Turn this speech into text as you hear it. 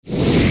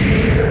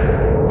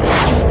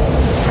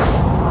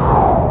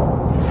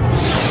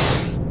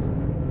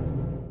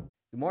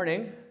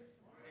morning.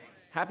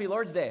 Happy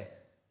Lord's Day.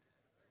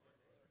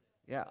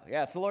 Yeah,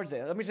 it's the Lord's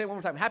Day. Let me say it one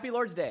more time. Happy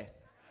Lord's Day.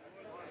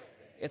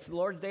 It's the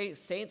Lord's Day.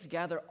 Saints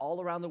gather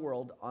all around the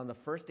world on the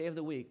first day of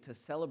the week to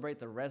celebrate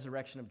the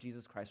resurrection of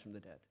Jesus Christ from the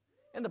dead.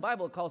 And the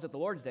Bible calls it the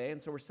Lord's Day,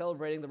 and so we're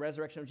celebrating the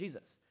resurrection of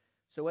Jesus.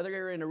 So whether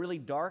you're in a really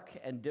dark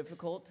and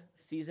difficult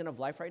season of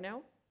life right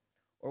now,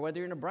 or whether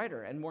you're in a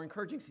brighter and more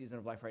encouraging season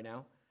of life right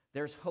now,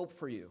 there's hope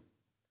for you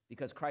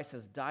because Christ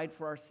has died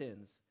for our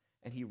sins,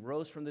 and he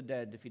rose from the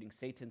dead, defeating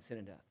Satan, sin,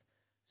 and death.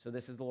 So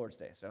this is the Lord's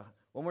Day. So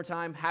one more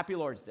time, happy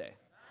Lord's Day.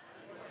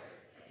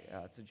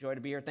 Yeah, it's a joy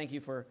to be here. Thank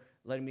you for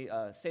letting me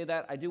say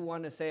that. I do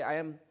want to say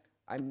I'm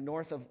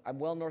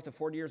well north of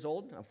 40 years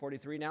old. I'm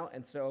 43 now,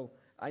 and so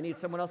I need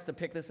someone else to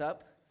pick this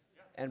up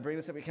and bring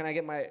this up. Can I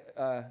get my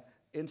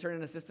intern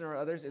and assistant or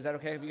others? Is that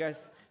okay? Have you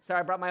guys? Sorry,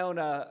 I brought my own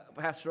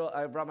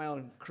I brought my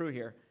own crew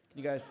here.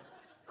 Can you guys?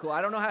 Cool.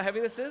 I don't know how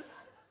heavy this is,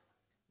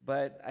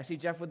 but I see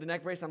Jeff with the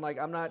neck brace. I'm like,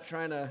 I'm not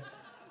trying to.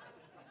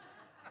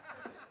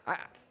 I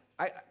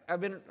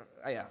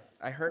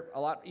hurt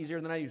a lot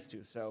easier than I used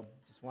to, so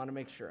just want to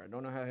make sure. I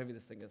don't know how heavy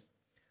this thing is.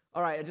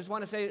 All right, I just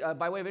want to say,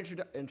 by way of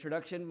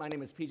introduction, my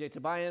name is PJ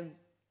Tabayan.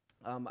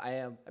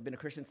 I've been a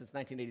Christian since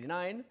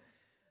 1989.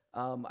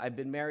 I've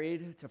been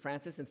married to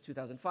Frances since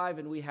 2005,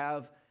 and we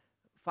have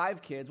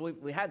 5 kids.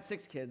 We had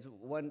 6 kids.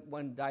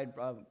 One died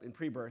in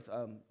pre-birth,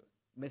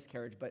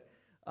 miscarriage, but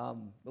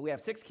we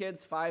have 6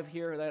 kids, 5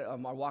 here that are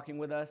walking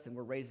with us, and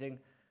we're raising,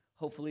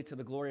 hopefully, to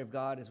the glory of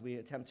God as we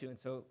attempt to. And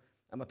so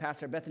I'm a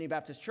pastor at Bethany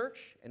Baptist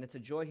Church, and it's a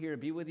joy here to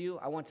be with you.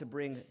 I want to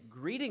bring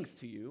greetings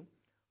to you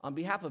on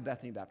behalf of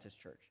Bethany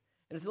Baptist Church.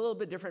 And it's a little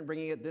bit different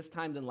bringing it this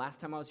time than last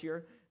time I was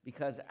here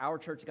because our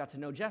church got to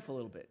know Jeff a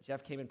little bit.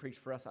 Jeff came and preached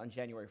for us on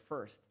January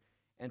 1st.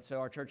 And so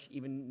our church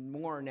even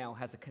more now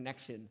has a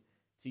connection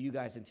to you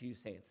guys and to you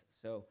saints.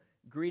 So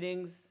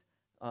greetings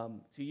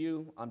to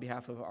you on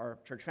behalf of our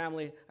church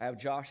family. I have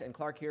Josh and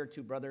Clark here,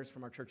 2 brothers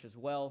from our church as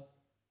well.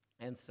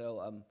 And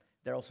so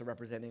they're also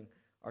representing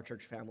our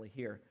church family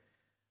here.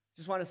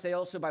 Just want to say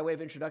also by way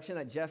of introduction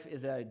that Jeff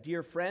is a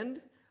dear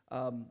friend.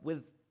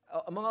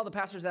 Among all the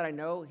pastors that I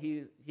know,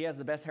 he has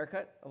the best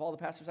haircut of all the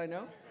pastors I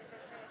know.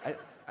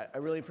 I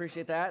really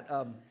appreciate that.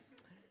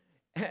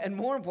 And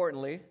more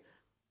importantly,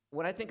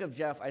 when I think of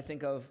Jeff, I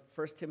think of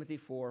 1 Timothy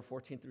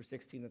 4:14 through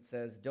 16 that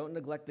says, "Don't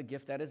neglect the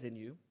gift that is in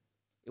you.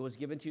 It was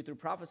given to you through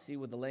prophecy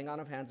with the laying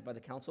on of hands by the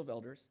council of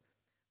elders.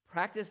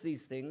 Practice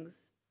these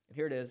things," and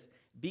here it is,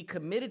 "be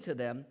committed to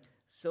them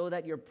so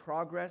that your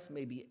progress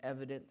may be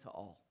evident to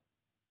all."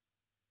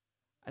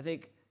 I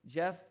think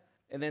Jeff,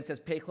 and then it says,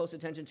 "Pay close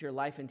attention to your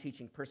life and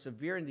teaching.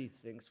 Persevere in these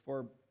things,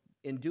 for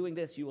in doing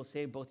this, you will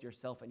save both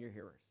yourself and your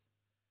hearers."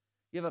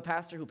 You have a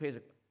pastor who pays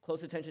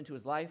close attention to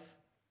his life,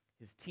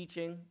 his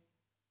teaching,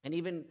 and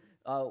even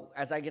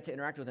as I get to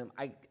interact with him,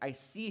 I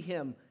see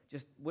him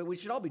just, what we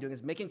should all be doing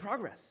is making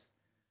progress.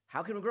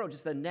 How can we grow?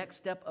 Just the next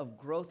step of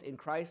growth in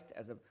Christ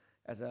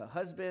as a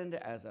husband,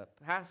 as a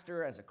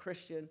pastor, as a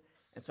Christian.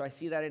 And so I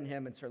see that in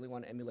him and certainly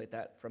want to emulate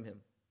that from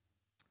him.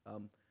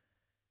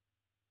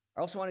 I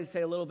also wanted to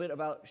say a little bit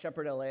about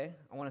Shepherd LA.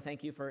 I want to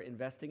thank you for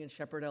investing in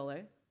Shepherd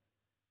LA.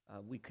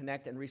 We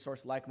connect and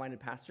resource like-minded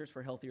pastors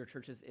for healthier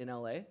churches in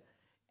LA.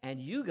 And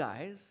you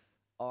guys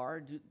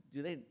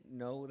do they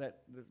know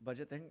that this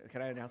budget thing?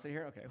 Can I announce it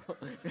here?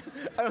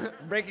 Okay.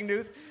 Breaking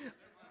news.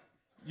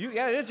 It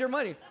is your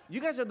money. You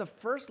guys are the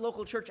first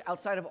local church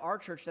outside of our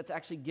church that's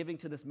actually giving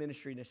to this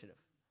ministry initiative.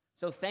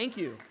 So thank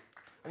you.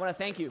 I want to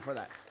thank you for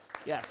that.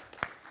 Yes.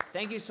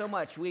 Thank you so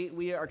much.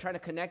 We are trying to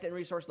connect and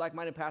resource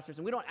like-minded pastors,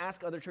 and we don't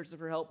ask other churches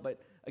for help,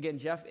 but again,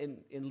 Jeff, in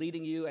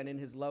leading you and in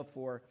his love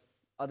for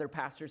other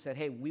pastors, said,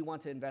 hey, we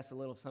want to invest a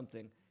little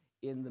something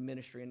in the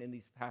ministry and in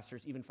these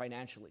pastors, even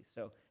financially.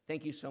 So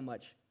thank you so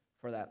much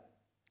for that.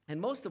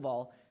 And most of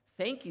all,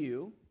 thank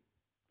you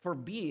for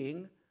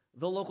being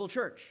the local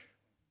church.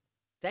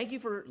 Thank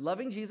you for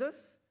loving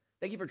Jesus.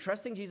 Thank you for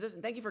trusting Jesus,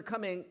 and thank you for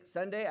coming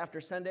Sunday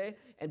after Sunday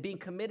and being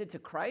committed to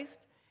Christ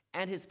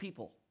and his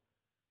people.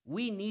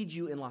 We need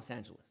you in Los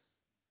Angeles.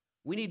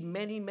 We need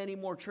many, many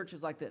more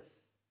churches like this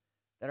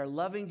that are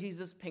loving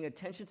Jesus, paying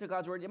attention to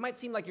God's word. It might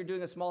seem like you're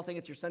doing a small thing.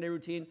 It's your Sunday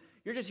routine.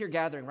 You're just here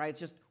gathering, right? It's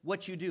just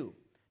what you do.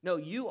 No,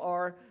 you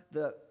are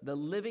the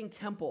living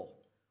temple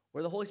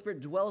where the Holy Spirit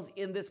dwells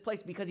in this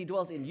place because he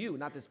dwells in you,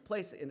 not this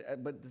place,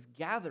 but this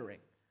gathering.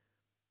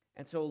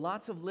 And so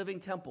lots of living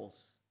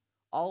temples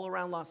all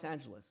around Los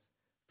Angeles,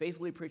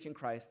 faithfully preaching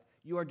Christ.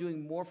 You are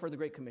doing more for the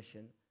Great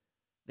Commission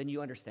than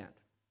you understand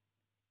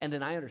and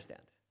than I understand.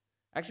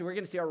 Actually, we're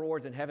going to see our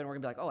rewards in heaven. We're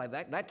going to be like,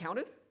 oh, that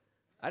counted?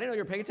 I didn't know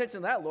you were paying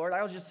attention to that, Lord.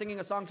 I was just singing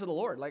a song to the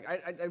Lord. Like,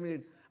 I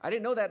mean, I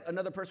didn't know that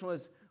another person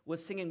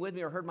was singing with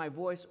me or heard my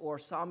voice or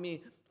saw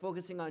me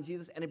focusing on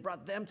Jesus, and it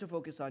brought them to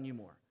focus on you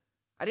more.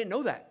 I didn't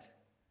know that.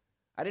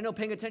 I didn't know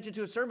paying attention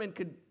to a sermon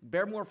could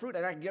bear more fruit,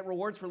 and I could get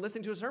rewards for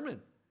listening to a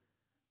sermon.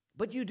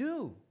 But you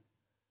do.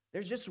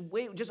 There's just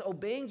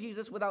obeying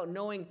Jesus without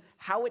knowing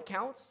how it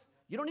counts.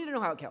 You don't need to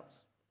know how it counts.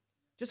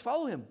 Just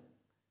follow him.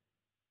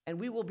 And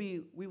we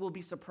will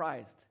be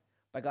surprised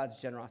by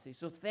God's generosity.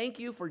 So thank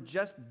you for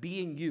just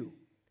being you,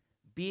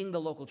 being the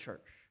local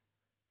church.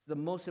 the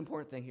most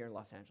important thing here in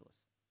Los Angeles.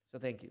 So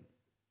thank you.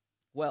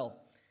 Well,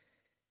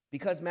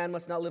 because man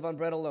must not live on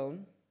bread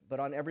alone, but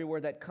on every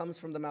word that comes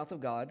from the mouth of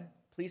God,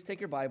 please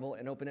take your Bible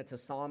and open it to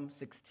Psalm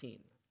 16.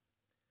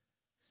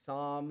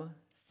 Psalm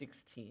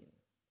 16.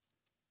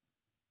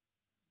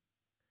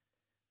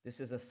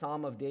 This is a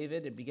psalm of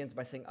David. It begins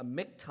by saying a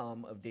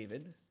miktam of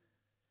David.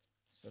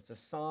 So it's a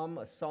psalm,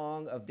 a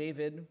song of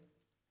David.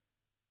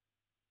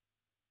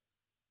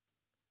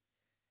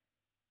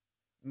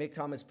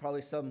 Miktam is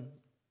probably some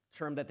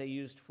term that they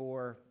used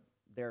for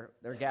their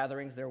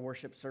gatherings, their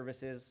worship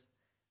services.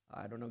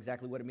 I don't know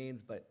exactly what it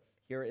means, but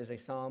here is a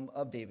psalm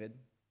of David.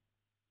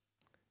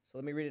 So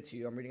let me read it to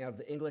you. I'm reading out of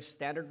the English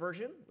Standard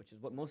Version, which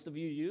is what most of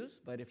you use,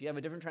 but if you have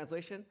a different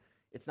translation,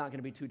 it's not going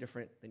to be too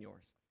different than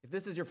yours. If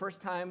this is your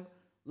first time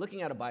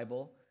looking at a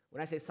Bible,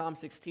 when I say Psalm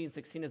 16,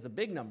 16 is the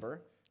big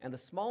number, and the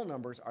small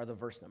numbers are the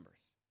verse numbers,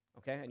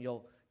 okay? And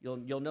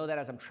you'll know that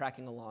as I'm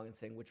tracking along and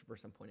saying which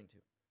verse I'm pointing to.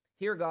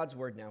 Hear God's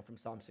word now from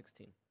Psalm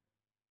 16.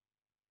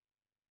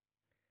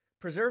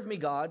 Preserve me,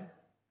 God,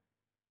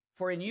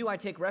 for in you I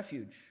take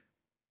refuge.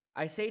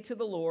 I say to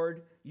the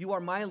Lord, you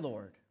are my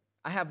Lord.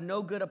 I have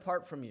no good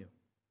apart from you.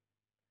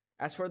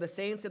 As for the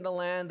saints in the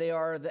land, they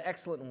are the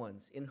excellent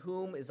ones, in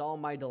whom is all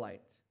my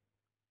delight.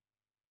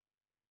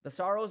 The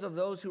sorrows of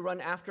those who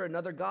run after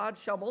another god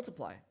shall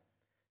multiply.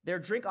 Their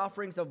drink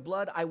offerings of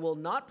blood I will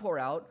not pour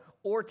out,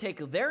 or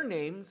take their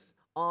names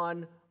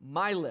on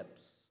my lips.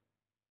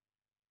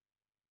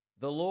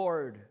 The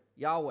Lord,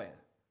 Yahweh,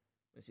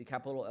 you see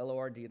capital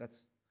L-O-R-D, that's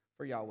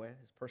for Yahweh,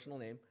 his personal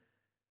name.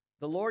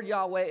 The Lord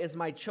Yahweh is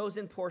my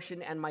chosen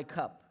portion and my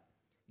cup.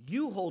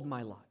 You hold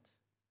my lot.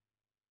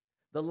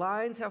 The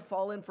lines have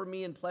fallen for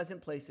me in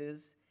pleasant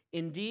places.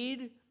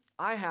 Indeed,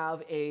 I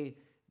have a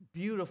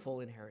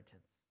beautiful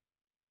inheritance.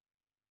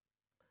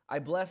 I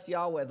bless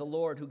Yahweh, the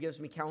Lord, who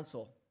gives me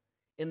counsel.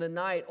 In the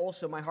night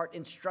also my heart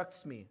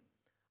instructs me.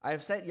 I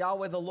have set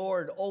Yahweh, the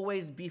Lord,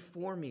 always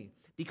before me.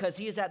 Because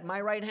he is at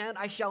my right hand,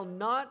 I shall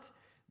not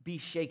be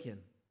shaken.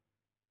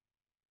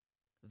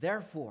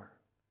 Therefore,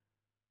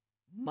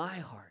 my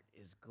heart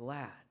is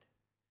glad,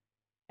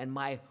 and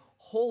my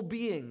whole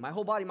being, my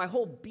whole body, my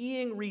whole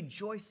being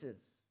rejoices.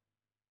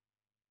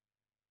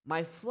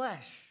 My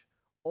flesh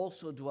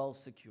also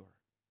dwells secure.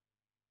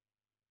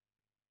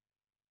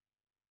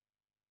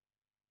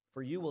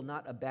 For you will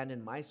not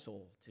abandon my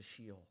soul to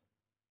Sheol,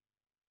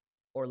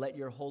 or let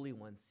your Holy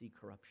One see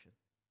corruption.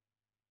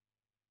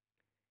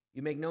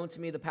 You make known to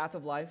me the path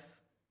of life.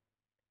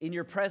 In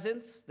your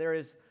presence there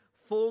is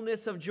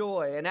fullness of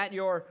joy, and at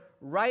your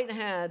right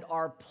hand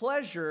are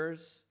pleasures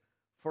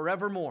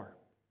forevermore.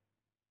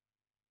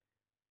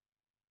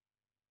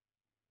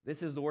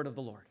 This is the word of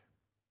the Lord.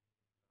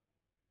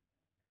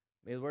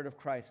 May the word of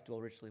Christ dwell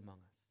richly among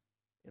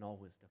us in all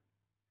wisdom.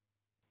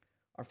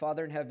 Our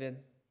Father in heaven,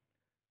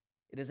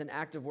 it is an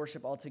act of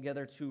worship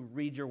altogether to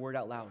read your word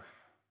out loud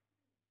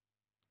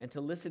and to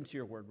listen to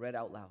your word read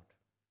out loud.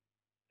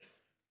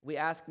 We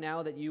ask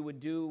now that you would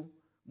do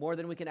more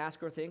than we can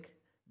ask or think,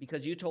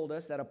 because you told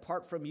us that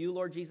apart from you,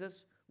 Lord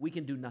Jesus, we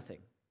can do nothing.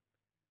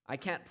 I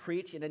can't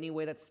preach in any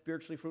way that's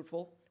spiritually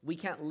fruitful. We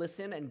can't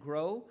listen and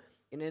grow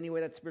in any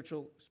way that's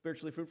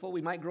spiritually fruitful.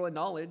 We might grow in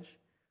knowledge,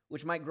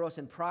 which might grow us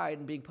in pride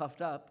and being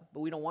puffed up, but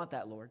we don't want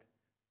that, Lord.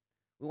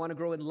 We want to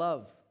grow in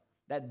love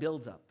that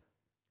builds up.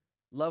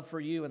 Love for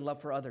you and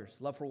love for others,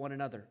 love for one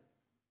another,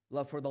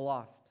 love for the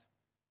lost,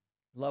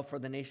 love for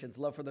the nations,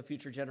 love for the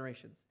future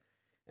generations.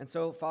 And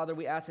so, Father,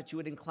 we ask that you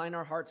would incline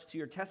our hearts to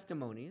your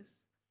testimonies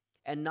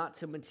and not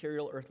to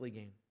material earthly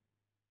gain.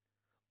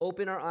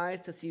 Open our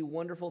eyes to see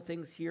wonderful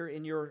things here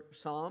in your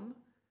psalm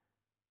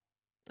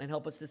and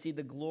help us to see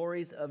the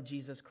glories of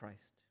Jesus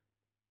Christ.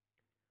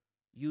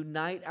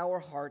 Unite our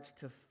hearts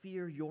to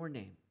fear your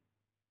name.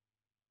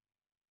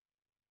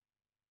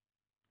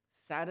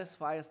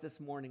 Satisfy us this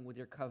morning with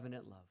your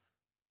covenant love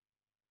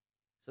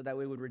so that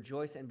we would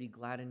rejoice and be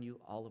glad in you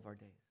all of our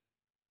days.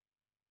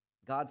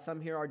 God,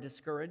 some here are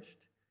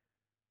discouraged.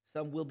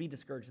 Some will be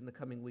discouraged in the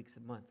coming weeks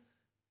and months.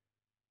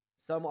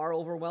 Some are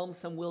overwhelmed.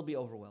 Some will be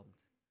overwhelmed.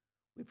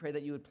 We pray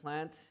that you would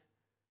plant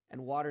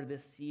and water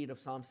this seed of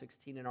Psalm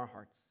 16 in our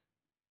hearts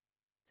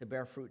to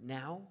bear fruit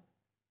now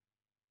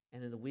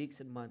and in the weeks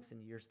and months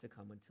and years to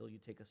come until you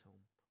take us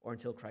home or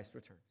until Christ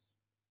returns.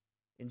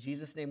 In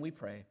Jesus' name we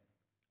pray.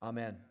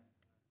 Amen.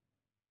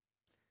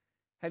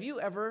 Have you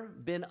ever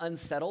been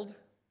unsettled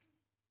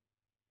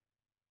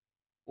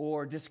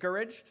or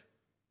discouraged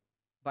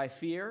by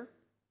fear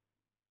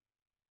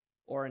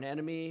or an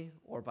enemy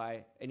or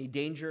by any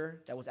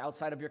danger that was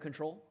outside of your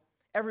control?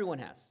 Everyone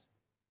has.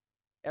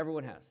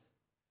 Everyone has.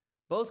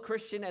 Both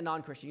Christian and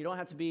non-Christian. You don't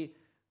have to be,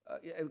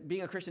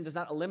 being a Christian does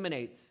not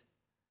eliminate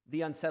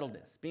the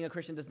unsettledness. Being a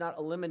Christian does not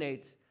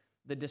eliminate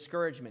the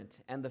discouragement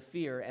and the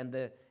fear and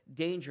the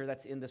danger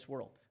that's in this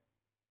world.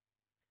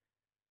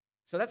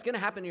 So that's going to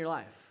happen in your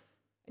life.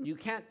 And you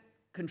can't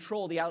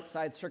control the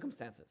outside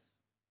circumstances.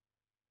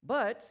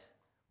 But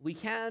we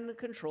can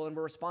control and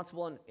we're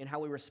responsible in how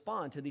we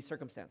respond to these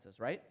circumstances,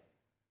 right?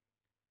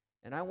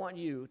 And I want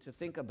you to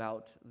think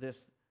about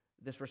this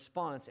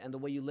response and the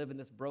way you live in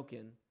this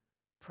broken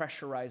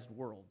pressurized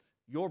world,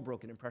 your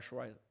broken and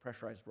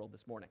pressurized world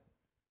this morning.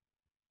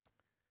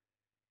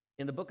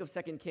 In the book of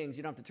 2 Kings,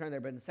 you don't have to turn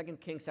there, but in 2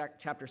 Kings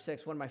chapter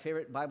 6, one of my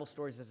favorite Bible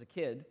stories as a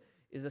kid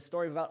is a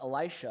story about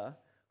Elisha,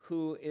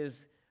 who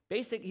is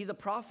he's a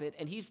prophet,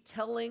 and he's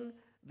telling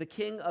the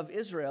king of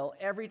Israel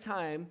every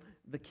time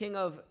the king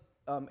of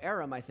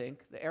Aram, I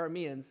think, the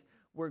Arameans,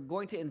 were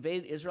going to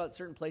invade Israel at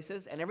certain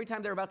places, and every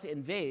time they're about to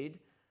invade,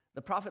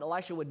 the prophet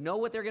Elisha would know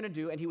what they're going to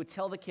do, and he would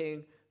tell the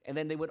king, and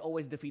then they would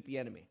always defeat the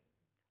enemy,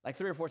 like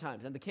 3 or 4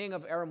 times. And the king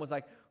of Aram was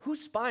like, who's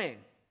spying?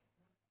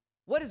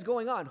 What is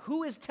going on?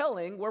 Who is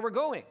telling where we're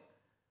going?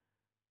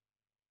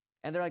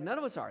 And they're like, none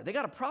of us are. They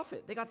got a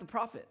prophet. They got the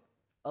prophet,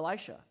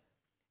 Elisha.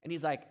 And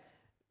he's like,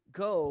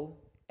 go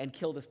and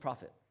kill this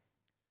prophet.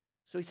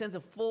 So he sends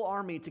a full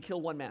army to kill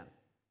one man.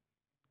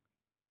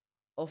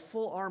 A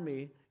full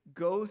army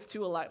goes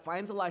to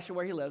finds Elisha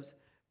where he lives,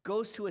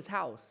 goes to his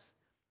house,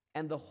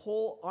 and the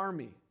whole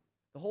army,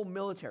 the whole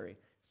military,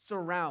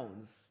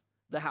 surrounds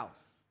the house.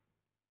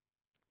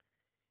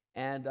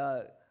 And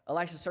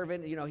Elisha's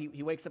servant,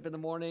 he wakes up in the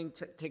morning,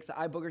 takes the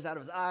eye boogers out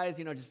of his eyes,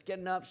 just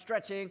getting up,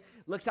 stretching,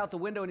 looks out the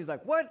window, and he's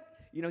like, what?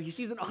 He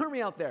sees an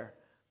army out there.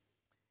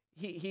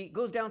 He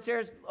goes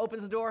downstairs,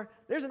 opens the door.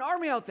 There's an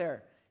army out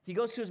there. He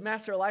goes to his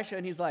master, Elisha,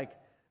 and he's like,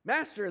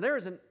 Master, there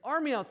is an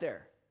army out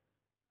there.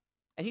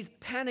 And he's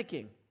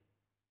panicking.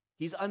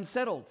 He's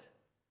unsettled.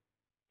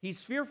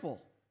 He's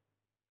fearful.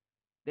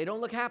 They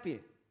don't look happy.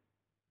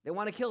 They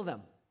want to kill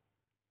them.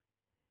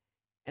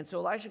 And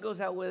so Elisha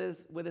goes out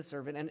with his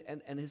servant,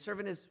 and his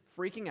servant is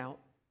freaking out,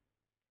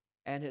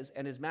 and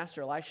his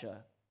master,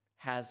 Elisha,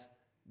 has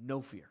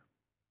no fear.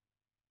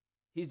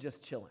 He's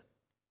just chilling.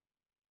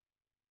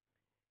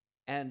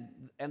 And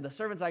the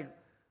servant's like,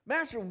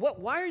 Master,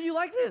 why are you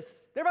like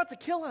this? They're about to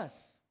kill us.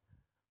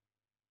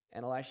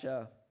 And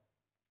Elisha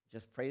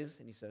just prays,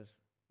 and he says,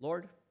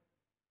 Lord,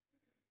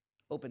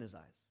 open his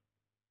eyes.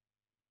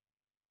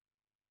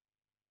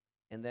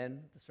 And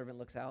then the servant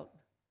looks out,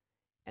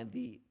 and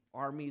the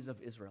armies of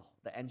Israel,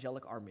 the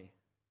angelic army,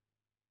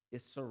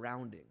 is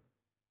surrounding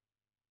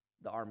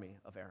the army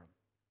of Aram.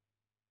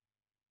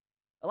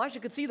 Elisha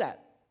could see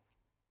that.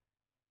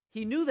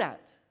 He knew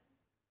that.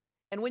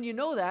 And when you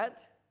know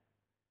that,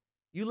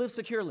 you live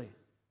securely.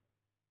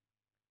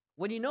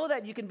 When you know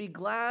that, you can be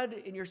glad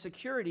in your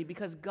security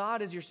because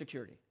God is your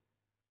security.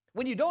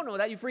 When you don't know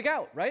that, you freak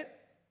out, right?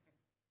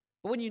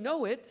 But when you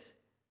know it,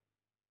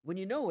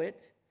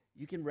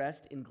 you can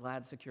rest in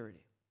glad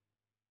security.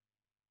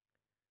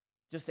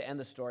 Just to end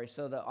the story,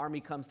 so the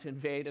army comes to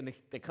invade, and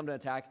they come to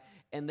attack,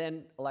 and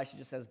then Elisha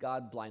just says,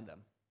 God, blind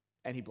them.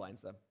 And he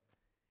blinds them.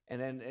 And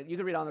then you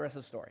can read on the rest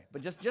of the story.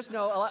 But just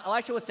know,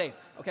 Elisha was safe,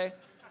 okay?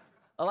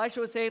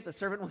 Elisha was safe, the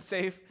servant was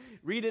safe.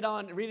 Read it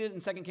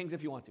in 2 Kings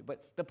if you want to.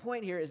 But the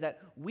point here is that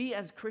we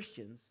as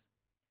Christians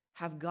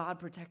have God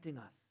protecting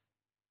us.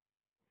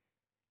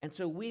 And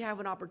so we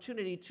have an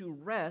opportunity to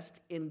rest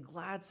in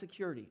glad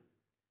security.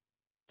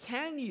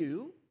 Can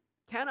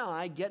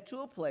I get to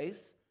a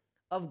place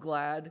of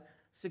glad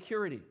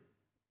security?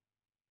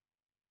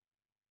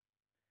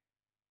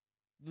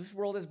 This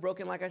world is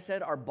broken, like I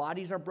said. Our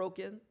bodies are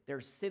broken.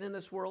 There's sin in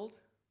this world.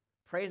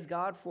 Praise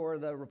God for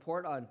the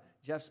report on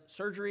Jeff's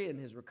surgery and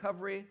his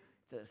recovery.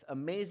 It's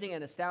amazing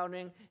and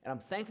astounding, and I'm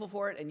thankful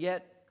for it, and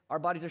yet our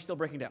bodies are still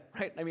breaking down,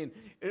 right? I mean,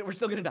 we're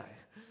still going to die,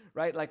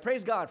 right? Like,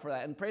 praise God for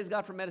that, and praise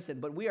God for medicine,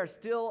 but we are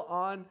still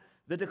on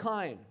the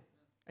decline.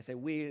 I say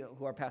we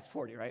who are past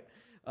 40, right?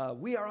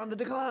 We are on the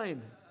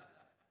decline.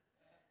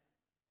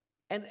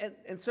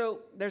 And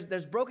so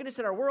there's brokenness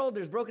in our world,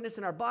 there's brokenness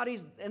in our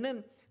bodies, and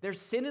then there's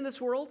sin in this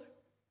world.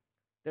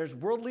 There's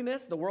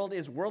worldliness. The world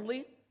is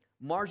worldly,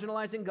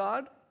 marginalizing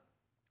God.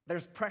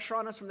 There's pressure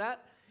on us from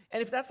that.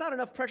 And if that's not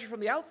enough pressure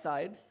from the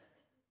outside,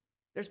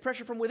 there's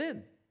pressure from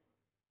within.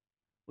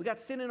 We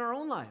got sin in our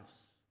own lives.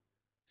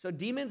 So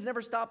demons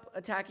never stop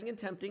attacking and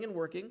tempting and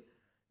working.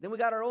 Then we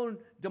got our own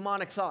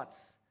demonic thoughts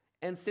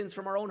and sins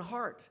from our own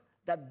heart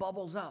that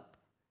bubbles up.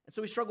 And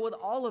so we struggle with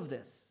all of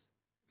this.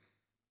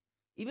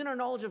 Even our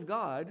knowledge of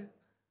God,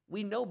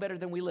 we know better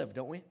than we live,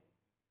 don't we?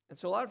 And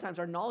so a lot of times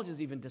our knowledge is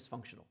even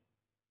dysfunctional.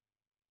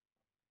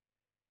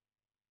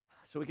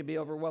 So we can be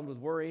overwhelmed with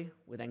worry,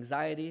 with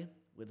anxiety,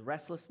 with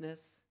restlessness,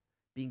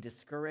 being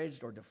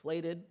discouraged or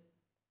deflated.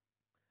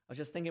 I was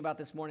just thinking about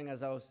this morning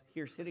as I was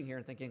sitting here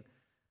and thinking,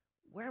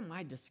 where am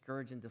I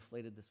discouraged and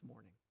deflated this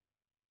morning?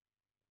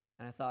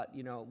 And I thought,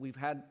 we've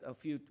had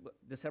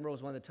December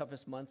was one of the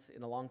toughest months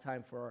in a long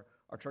time for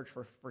our church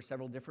for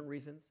several different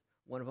reasons.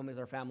 One of them is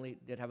our family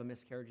did have a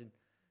miscarriage in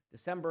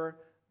December.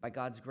 By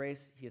God's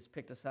grace, He has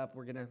picked us up.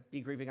 We're going to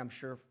be grieving, I'm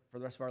sure, for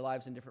the rest of our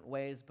lives in different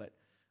ways, but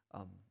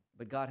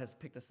God has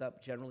picked us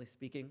up, generally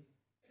speaking.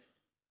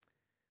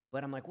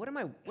 But I'm like, what am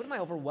I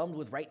overwhelmed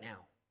with right now?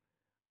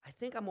 I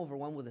think I'm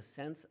overwhelmed with a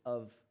sense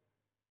of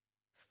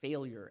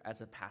failure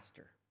as a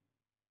pastor.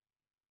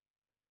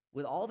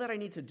 With all that I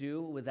need to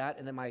do with that,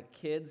 and then my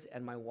kids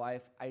and my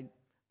wife,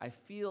 I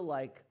feel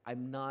like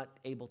I'm not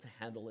able to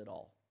handle it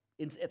all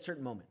at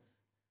certain moments.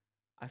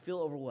 I feel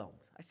overwhelmed.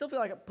 I still feel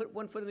like I put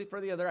one foot in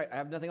front of the other. I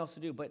have nothing else to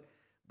do, but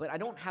but I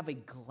don't have a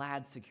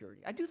glad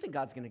security. I do think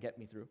God's going to get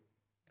me through.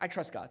 I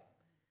trust God.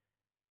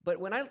 But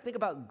when I think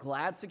about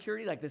glad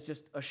security, like this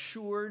just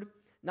assured,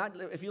 not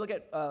if you look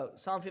at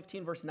Psalm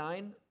 15, verse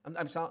 9,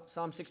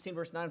 Psalm 16,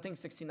 verse 9, I'm thinking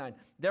 69.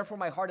 Therefore,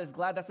 my heart is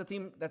glad. That's the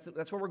theme.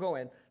 That's where we're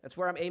going. That's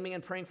where I'm aiming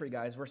and praying for you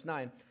guys. Verse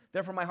 9.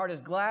 Therefore, my heart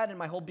is glad, and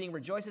my whole being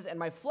rejoices, and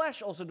my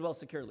flesh also dwells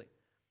securely.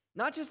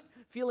 Not just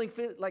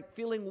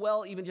feeling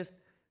well, even just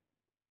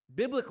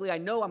biblically, I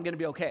know I'm going to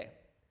be okay.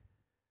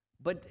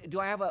 But do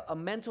I have a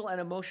mental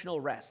and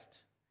emotional rest?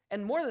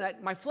 And more than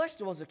that, my flesh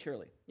dwells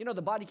securely. You know,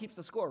 the body keeps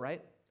the score,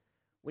 right?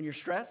 When you're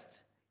stressed,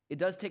 it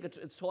does take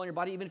its toll on your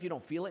body, even if you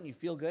don't feel it and you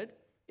feel good.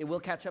 It will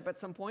catch up at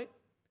some point.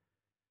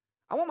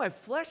 I want my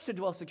flesh to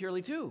dwell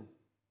securely too.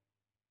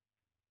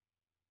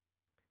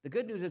 The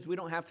good news is we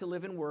don't have to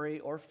live in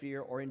worry or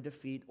fear or in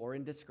defeat or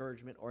in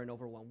discouragement or in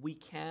overwhelm. We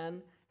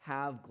can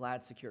have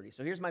glad security.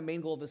 So here's my main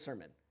goal of this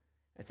sermon.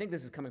 I think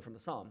this is coming from the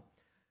Psalm.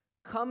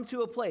 Come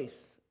to a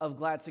place of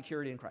glad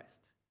security in Christ.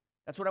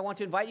 That's what I want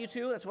to invite you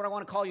to. That's what I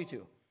want to call you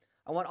to.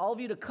 I want all of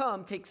you to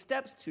come, take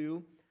steps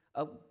to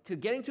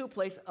getting to a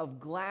place of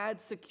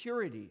glad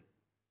security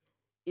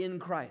in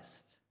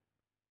Christ.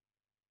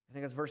 I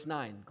think that's verse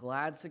 9,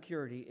 glad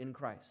security in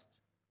Christ.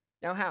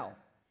 Now how?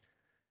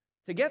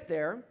 To get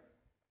there,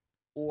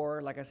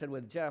 or like I said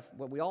with Jeff,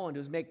 what we all want to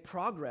do is make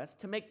progress.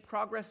 To make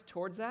progress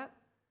towards that,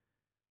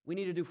 we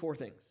need to do 4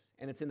 things,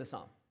 and it's in the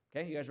Psalm.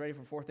 Okay, you guys ready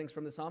for 4 things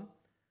from the Psalm?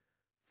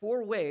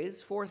 4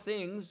 ways, 4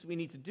 things we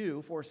need to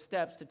do, 4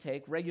 steps to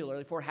take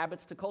regularly, 4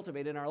 habits to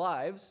cultivate in our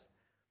lives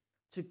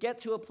to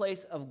get to a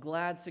place of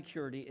glad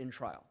security in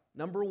trial.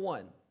 Number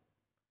 1,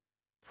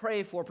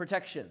 pray for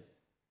protection.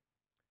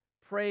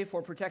 Pray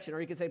for protection,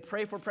 or you can say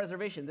pray for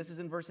preservation. This is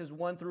in verses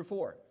 1 through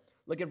 4.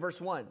 Look at verse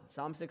 1,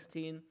 Psalm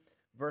 16,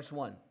 verse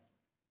 1.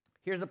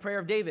 Here's the prayer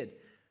of David.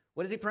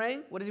 What is he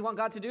praying? What does he want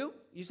God to do?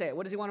 You say it.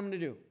 What does he want him to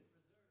do?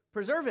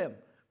 Preserve him.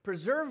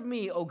 Preserve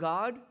me, O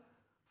God,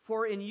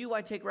 for in you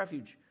I take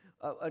refuge.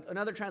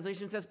 Another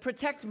translation says,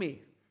 protect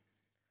me.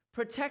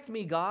 Protect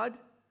me, God,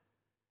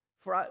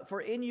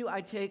 for in you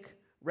I take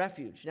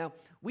refuge. Now,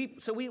 we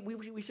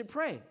should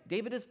pray.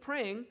 David is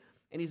praying,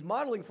 and he's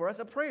modeling for us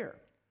a prayer.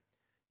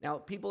 Now,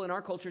 people in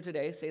our culture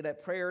today say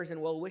that prayers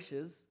and well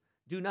wishes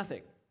do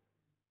nothing.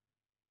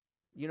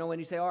 You know, when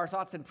you say, our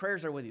thoughts and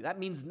prayers are with you, that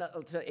means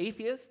to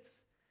atheists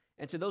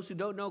and to those who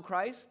don't know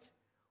Christ,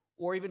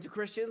 or even to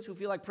Christians who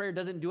feel like prayer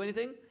doesn't do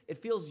anything, it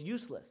feels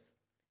useless.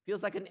 It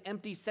feels like an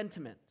empty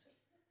sentiment.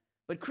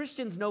 But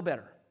Christians know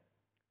better.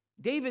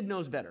 David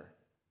knows better.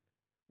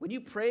 When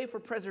you pray for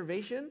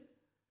preservation,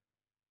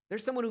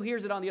 there's someone who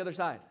hears it on the other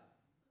side.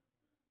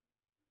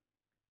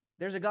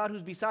 There's a God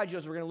who's beside you,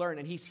 as we're going to learn,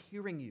 and he's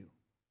hearing you,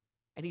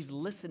 and he's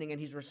listening,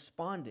 and he's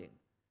responding.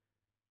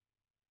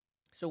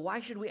 So why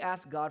should we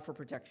ask God for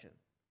protection?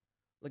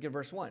 Look at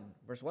verse 1.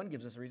 Verse 1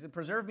 gives us a reason.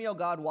 Preserve me, O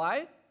God.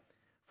 Why?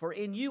 For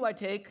in you I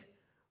take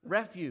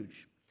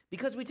refuge.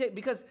 Because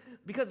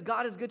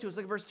God is good to us.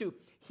 Look at verse 2.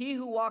 He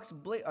who walks...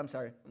 I'm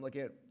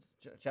looking at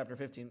chapter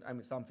 15.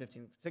 Psalm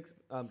 15.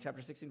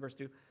 Chapter 16, verse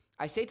 2.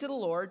 I say to the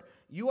Lord,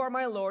 you are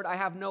my Lord. I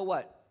have no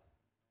what?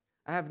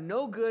 I have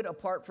no good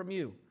apart from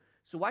you.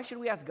 So why should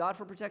we ask God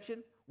for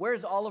protection? Where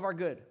is all of our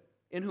good?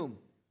 In whom?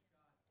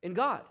 In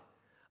God.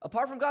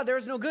 Apart from God, there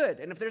is no good.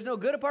 And if there's no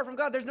good apart from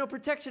God, there's no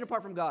protection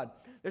apart from God.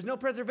 There's no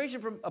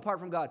preservation apart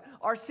from God.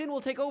 Our sin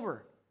will take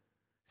over.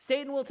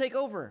 Satan will take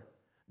over.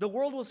 The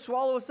world will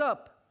swallow us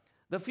up.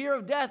 The fear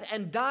of death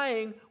and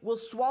dying will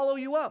swallow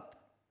you up.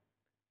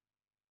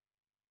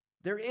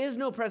 There is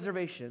no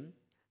preservation.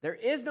 There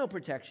is no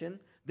protection.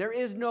 There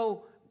is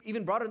no,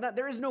 even broader than that,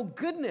 there is no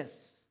goodness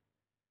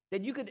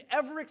that you could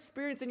ever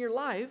experience in your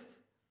life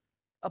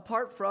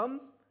apart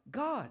from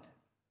God.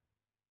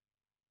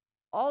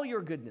 All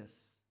your goodness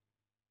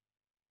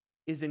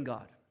is in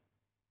God.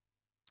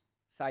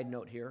 Side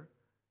note here,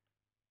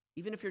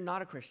 even if you're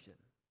not a Christian,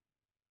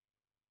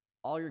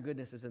 all your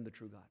goodness is in the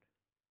true God.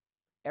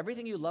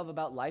 Everything you love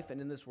about life and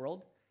in this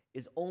world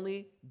is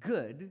only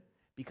good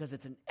because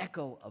it's an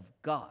echo of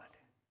God.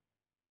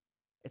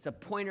 It's a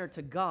pointer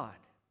to God.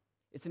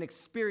 It's an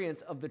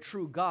experience of the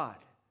true God.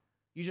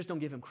 You just don't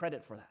give him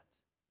credit for that.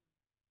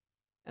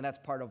 And that's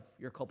part of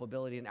your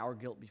culpability and our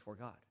guilt before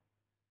God.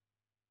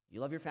 You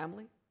love your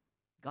family?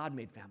 God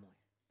made family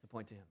to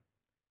point to him.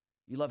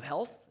 You love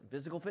health and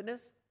physical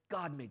fitness?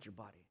 God made your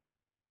body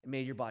and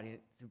made your body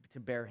to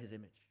bear his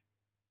image.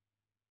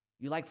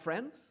 You like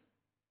friends?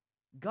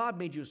 God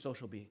made you a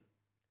social being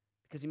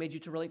because he made you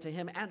to relate to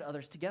him and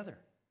others together.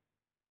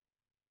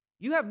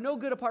 You have no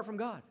good apart from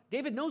God.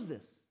 David knows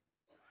this.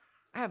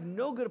 I have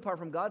no good apart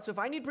from God. So if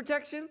I need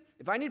protection,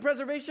 if I need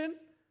preservation,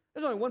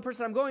 there's only one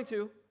person I'm going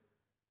to.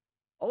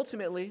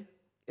 Ultimately,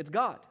 it's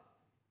God.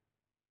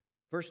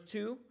 Verse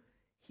 2,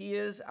 he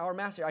is our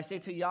master. I say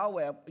to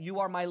Yahweh, you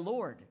are my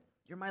Lord.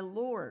 You're my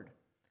Lord.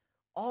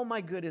 All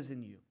my good is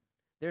in you.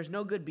 There's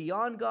no good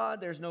beyond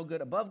God. There's no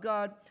good above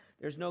God.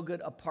 There's no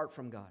good apart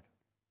from God.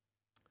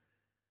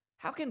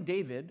 How can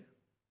David,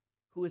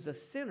 who is a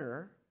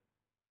sinner,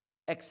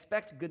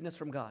 expect goodness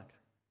from God?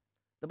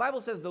 The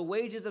Bible says the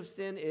wages of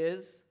sin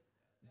is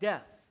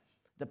death.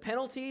 The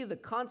penalty, the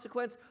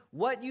consequence,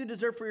 what you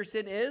deserve for your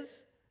sin is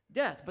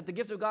death. But the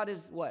gift of God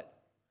is what?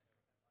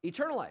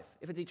 Eternal life.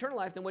 If it's eternal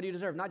life, then what do you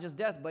deserve? Not just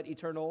death, but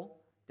eternal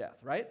death,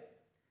 right?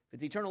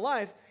 If it's eternal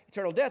life,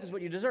 eternal death is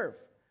what you deserve.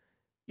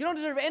 You don't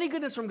deserve any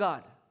goodness from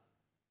God.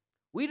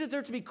 We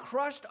deserve to be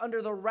crushed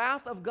under the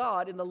wrath of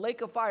God in the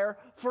lake of fire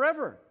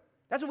forever.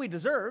 That's what we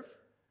deserve.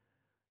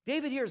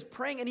 David here is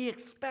praying and he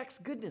expects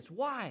goodness.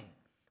 Why?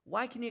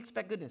 Why can he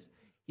expect goodness?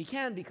 He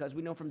can because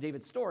we know from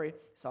David's story,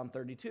 Psalm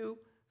 32,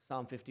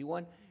 Psalm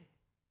 51,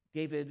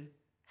 David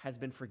has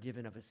been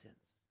forgiven of his sins.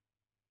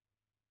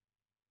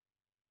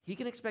 He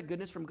can expect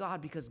goodness from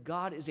God because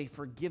God is a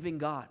forgiving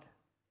God.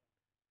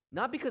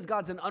 Not because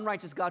God's an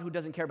unrighteous God who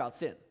doesn't care about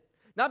sin.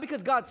 Not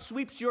because God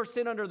sweeps your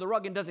sin under the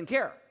rug and doesn't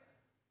care.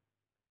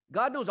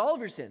 God knows all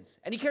of your sins,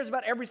 and he cares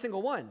about every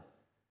single one.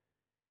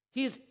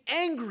 He is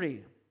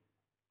angry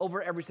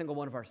over every single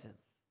one of our sins.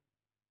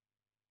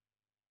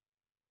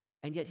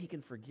 And yet he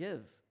can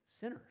forgive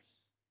sinners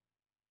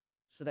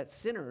so that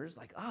sinners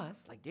like us,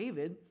 like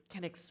David,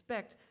 can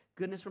expect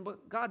goodness from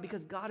God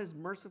because God is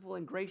merciful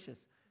and gracious,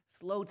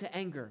 slow to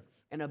anger,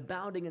 and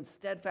abounding in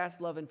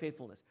steadfast love and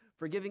faithfulness,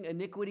 forgiving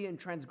iniquity and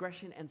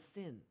transgression and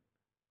sin.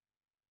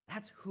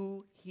 That's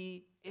who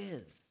he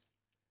is.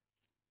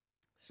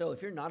 So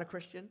if you're not a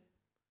Christian,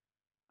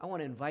 I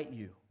want to invite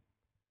you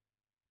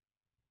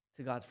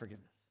to God's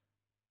forgiveness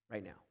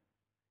right now.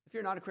 If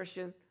you're not a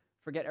Christian,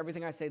 forget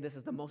everything I say. This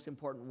is the most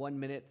important 1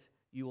 minute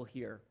you will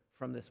hear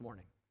from this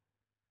morning.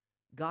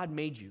 God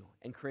made you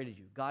and created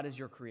you. God is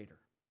your creator.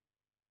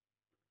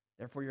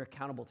 Therefore, you're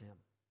accountable to him.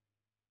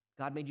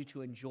 God made you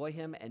to enjoy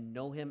him and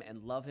know him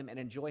and love him and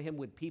enjoy him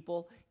with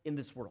people in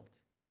this world.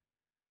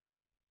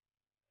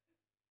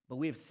 But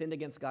we have sinned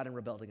against God and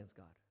rebelled against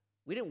God.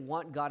 We didn't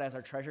want God as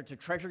our treasure, to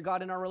treasure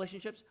God in our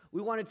relationships.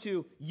 We wanted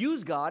to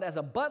use God as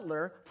a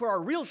butler for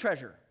our real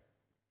treasure.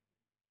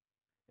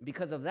 And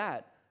because of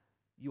that,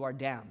 you are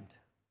damned.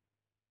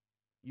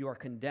 You are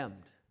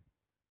condemned.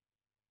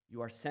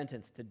 You are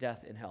sentenced to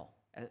death in hell,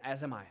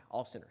 as am I,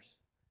 all sinners.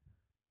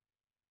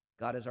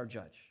 God is our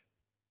judge.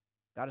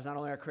 God is not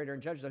only our creator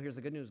and judge, though here's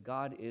the good news.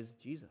 God is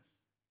Jesus.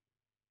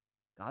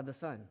 God the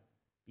Son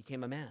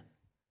became a man,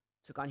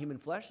 took on human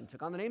flesh, and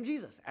took on the name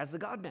Jesus as the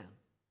God-man.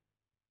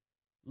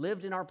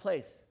 Lived in our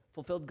place,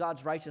 fulfilled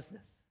God's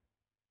righteousness,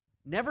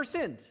 never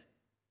sinned,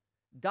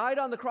 died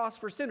on the cross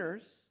for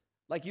sinners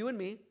like you and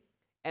me,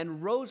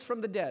 and rose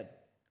from the dead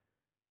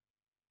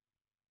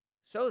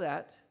so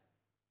that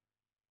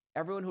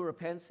everyone who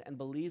repents and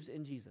believes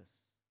in Jesus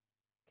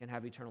can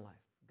have eternal life.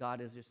 God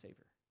is your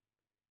Savior.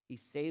 He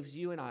saves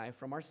you and I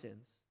from our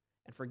sins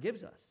and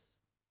forgives us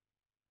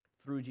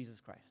through Jesus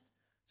Christ.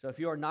 So if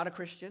you are not a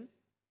Christian,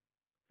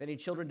 if any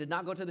children did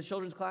not go to the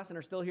children's class and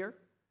are still here,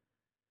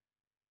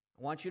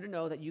 I want you to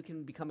know that you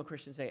can become a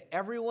Christian today.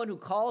 Everyone who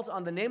calls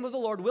on the name of the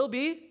Lord will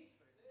be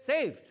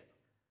saved.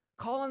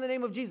 Call on the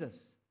name of Jesus.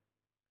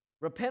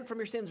 Repent from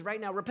your sins right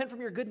now. Repent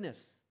from your goodness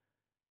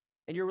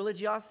and your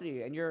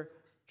religiosity and your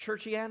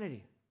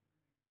churchianity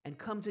and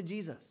come to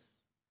Jesus.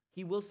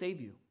 He will save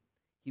you.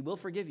 He will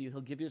forgive you.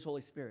 He'll give you his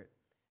Holy Spirit.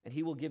 And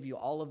he will give you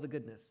all of the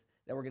goodness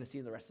that we're going to see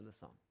in the rest of the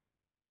psalm.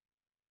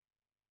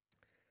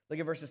 Look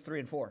at verses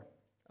 3 and 4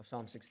 of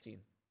Psalm 16.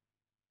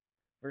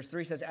 Verse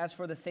 3 says, "As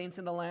for the saints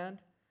in the land,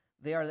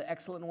 they are the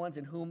excellent ones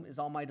in whom is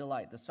all my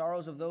delight. The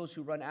sorrows of those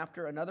who run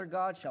after another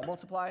god shall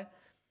multiply.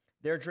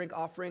 Their drink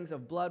offerings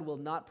of blood will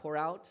not pour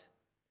out,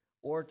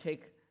 or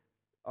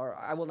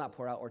I will not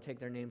pour out or take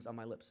their names on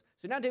my lips."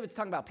 So now David's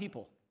talking about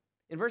people.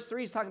 In verse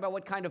 3, he's talking about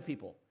what kind of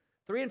people.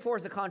 3 and 4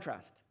 is the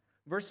contrast.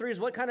 Verse 3 is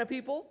what kind of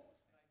people?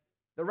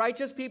 The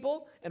righteous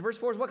people. And verse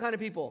 4 is what kind of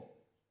people?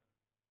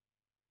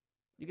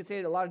 You could say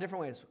it a lot of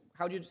different ways.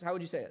 How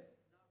would you say it?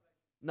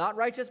 Not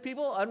righteous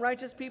people?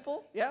 Unrighteous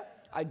people? Yeah.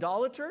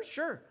 Idolaters?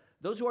 Sure.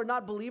 Those who are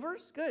not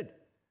believers? Good.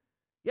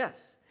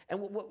 Yes.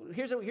 And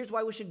here's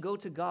why we should go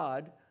to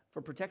God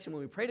for protection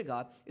when we pray to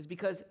God, is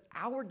because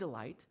our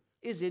delight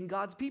is in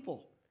God's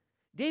people.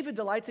 David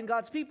delights in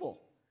God's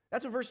people.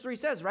 That's what verse 3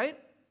 says, right?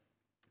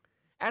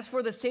 As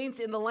for the saints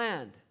in the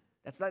land,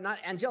 that's not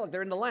angelic,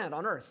 they're in the land,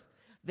 on earth.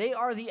 They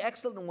are the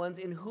excellent ones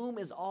in whom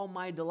is all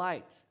my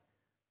delight.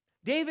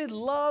 David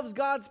loves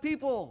God's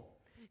people.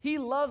 He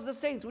loves the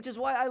saints, which is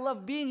why I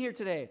love being here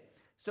today.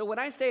 So when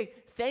I say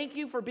thank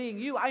you for being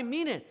you, I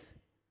mean it.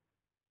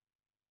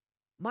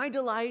 My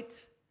delight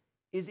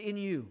is in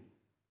you,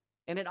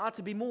 and it ought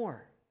to be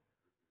more.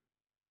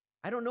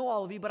 I don't know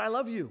all of you, but I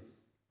love you.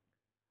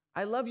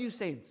 I love you,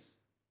 saints.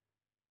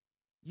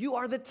 You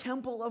are the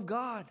temple of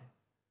God.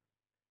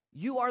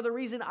 You are the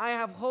reason I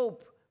have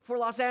hope for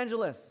Los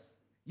Angeles.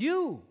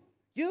 You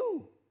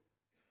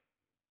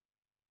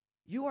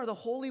are the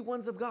holy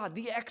ones of God,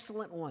 the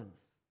excellent ones.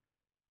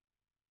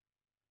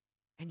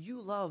 And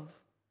you love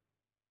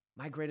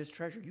my greatest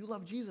treasure. You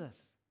love Jesus.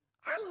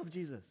 I love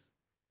Jesus.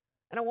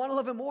 And I want to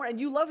love him more, and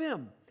you love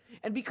him.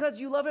 And because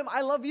you love him,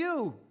 I love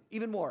you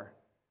even more.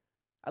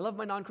 I love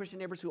my non-Christian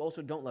neighbors who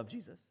also don't love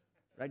Jesus,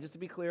 right? Just to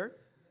be clear,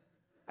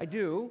 I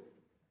do.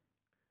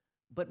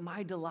 But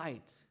my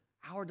delight,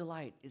 our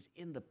delight, is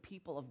in the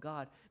people of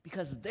God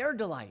because their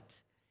delight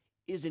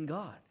is in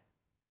God.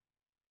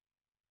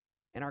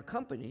 And our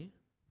company,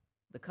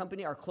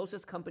 our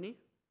closest company,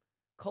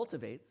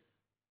 cultivates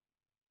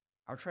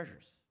our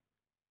treasures.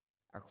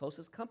 Our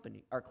closest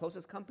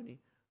company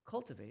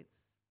cultivates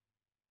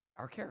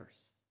our cares,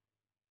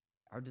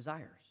 our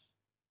desires,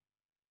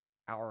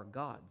 our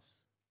gods.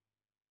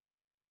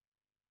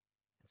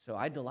 So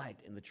I delight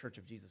in the Church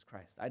of Jesus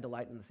Christ. I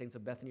delight in the Saints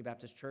of Bethany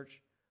Baptist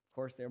Church. Of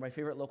course, they're my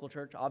favorite local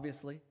church,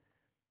 obviously,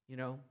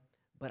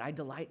 but I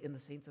delight in the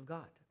saints of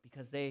God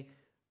because they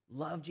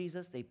love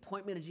Jesus, they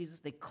point me to Jesus,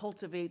 they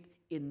cultivate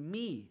in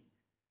me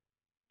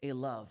a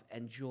love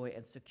and joy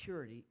and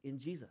security in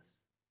Jesus.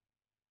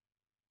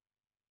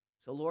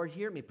 So Lord,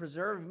 hear me,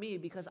 preserve me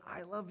because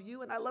I love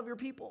you and I love your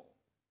people.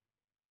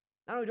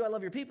 Not only do I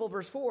love your people,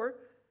 verse 4,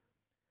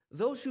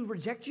 those who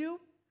reject you,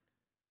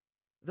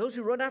 those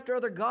who run after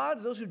other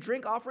gods, those who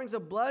drink offerings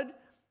of blood,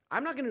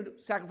 I'm not going to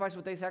sacrifice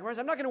what they sacrifice.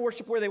 I'm not going to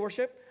worship where they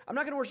worship. I'm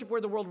not going to worship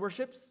where the world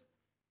worships.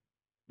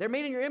 They're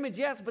made in your image,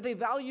 yes, but they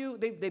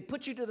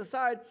put you to the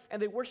side and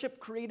they worship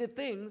created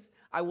things.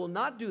 I will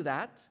not do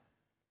that.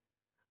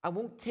 I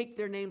won't take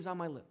their names on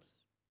my lips.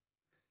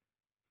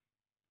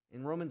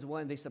 In Romans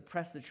 1, they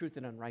suppress the truth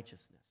in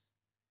unrighteousness,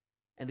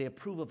 and they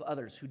approve of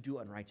others who do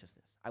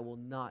unrighteousness. I will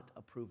not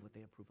approve what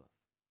they approve of.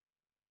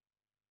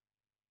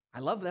 I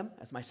love them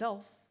as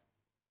myself,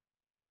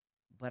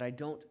 but I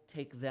don't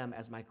take them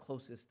as my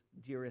closest,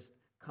 dearest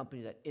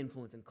company that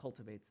influences and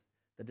cultivates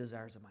the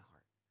desires of my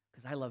heart.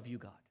 Because I love you,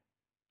 God,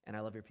 and I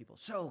love your people.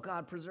 So,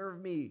 God,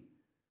 preserve me.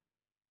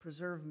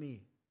 Preserve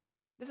me.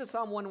 This is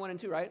Psalm 1, 1, and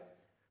 2, right?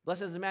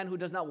 Blessed is the man who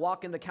does not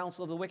walk in the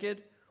counsel of the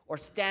wicked, or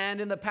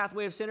stand in the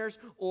pathway of sinners,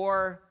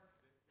 or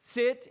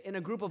sit in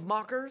a group of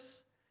mockers.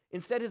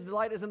 Instead, his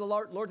delight is in the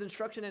Lord's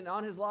instruction, and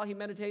on his law he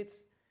meditates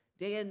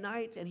day and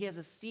night, and he has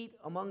a seat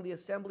among the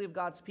assembly of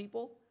God's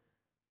people.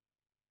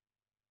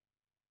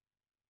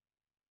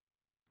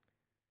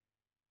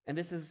 And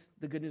this is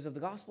the good news of the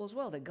gospel as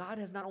well, that God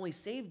has not only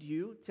saved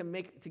you to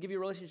give you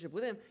a relationship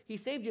with him, he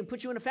saved you and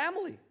put you in a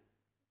family.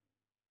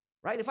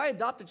 Right? If I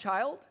adopt a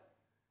child,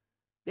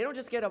 they don't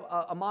just get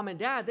a mom and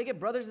dad, they get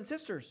brothers and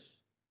sisters.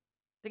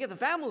 They get the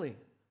family.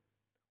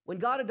 When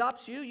God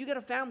adopts you, you get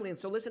a family. And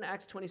so listen to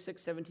Acts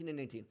 26, 17 and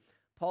 18.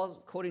 Paul's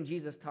quoting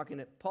Jesus, talking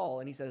to Paul,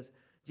 and he says,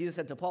 Jesus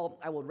said to Paul,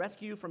 I will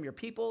rescue you from your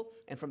people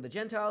and from the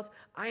Gentiles.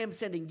 I am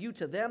sending you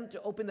to them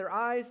to open their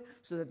eyes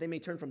so that they may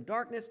turn from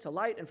darkness to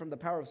light and from the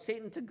power of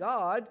Satan to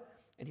God.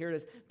 And here it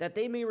is, that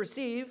they may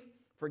receive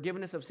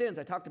forgiveness of sins.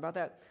 I talked about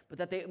that. But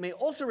that they may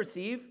also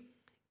receive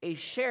a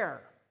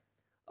share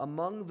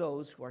among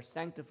those who are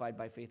sanctified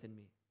by faith in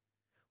me.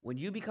 When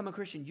you become a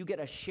Christian, you get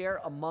a share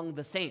among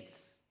the saints.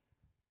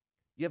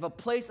 You have a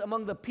place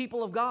among the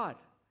people of God.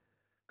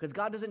 Because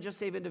God doesn't just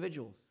save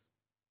individuals.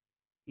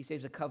 He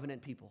saves a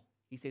covenant people.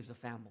 He saves a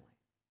family.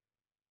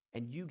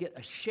 And you get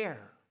a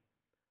share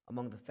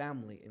among the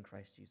family in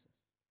Christ Jesus.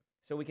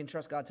 So we can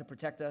trust God to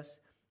protect us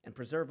and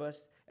preserve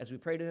us as we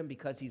pray to him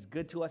because he's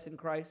good to us in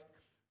Christ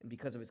and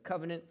because of his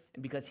covenant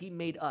and because he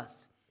made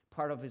us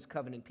part of his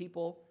covenant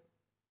people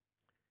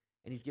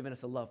and he's given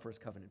us a love for his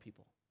covenant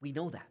people. We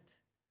know that.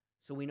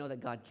 So we know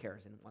that God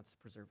cares and wants to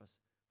preserve us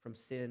from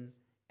sin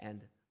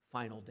and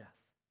final death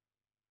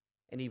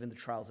and even the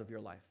trials of your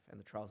life and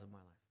the trials of my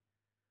life.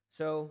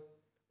 So,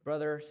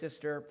 brother,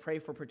 sister, pray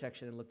for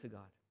protection and look to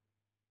God.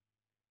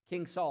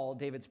 King Saul,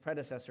 David's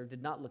predecessor,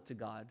 did not look to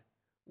God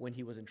when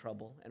he was in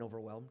trouble and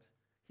overwhelmed.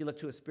 He looked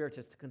to a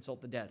spiritist to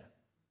consult the dead.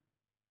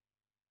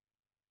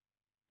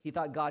 He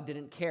thought God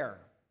didn't care,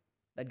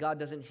 that God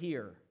doesn't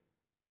hear.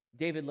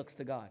 David looks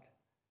to God.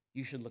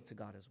 You should look to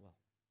God as well.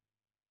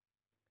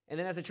 And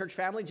then as a church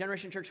family,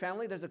 Generation Church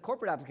family, there's a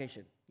corporate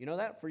application. You know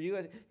that? For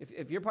you,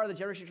 if you're part of the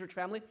Generation Church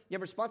family, you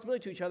have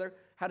responsibility to each other.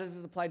 How does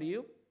this apply to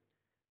you?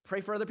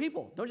 Pray for other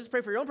people. Don't just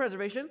pray for your own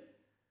preservation.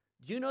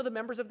 Do you know the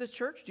members of this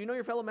church? Do you know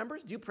your fellow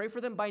members? Do you pray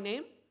for them by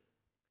name?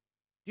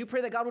 Do you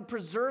pray that God would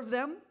preserve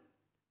them?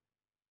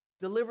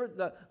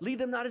 Lead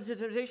them not into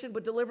temptation,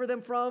 but deliver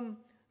them from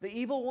the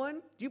evil one?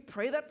 Do you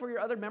pray that for your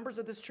other members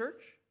of this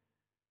church?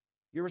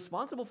 You're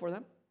responsible for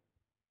them.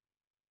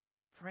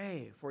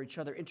 Pray for each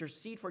other,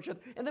 intercede for each other,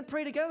 and then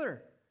pray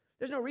together.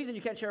 There's no reason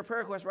you can't share a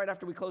prayer request right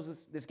after we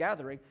close this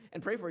gathering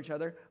and pray for each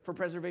other for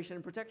preservation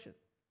and protection.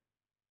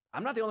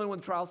 I'm not the only one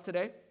with trials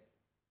today.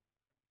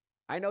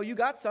 I know you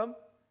got some.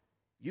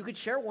 You could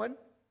share one,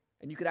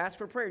 and you could ask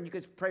for prayer, and you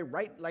could pray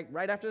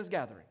right after this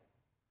gathering.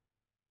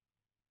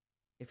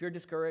 If you're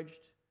discouraged,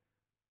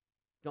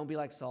 don't be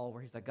like Saul,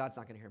 where he's like, God's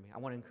not going to hear me. I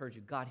want to encourage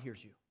you. God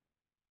hears you.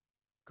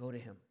 Go to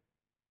him.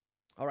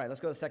 All right,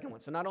 let's go to the second one.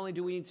 So not only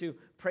do we need to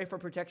pray for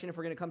protection if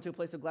we're going to come to a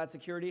place of glad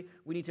security,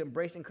 we need to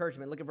embrace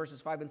encouragement. Look at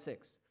verses 5 and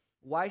 6.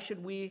 Why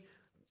should we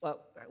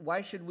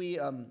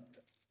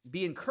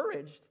be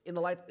encouraged in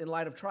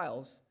light of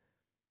trials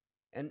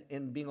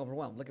and being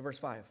overwhelmed? Look at verse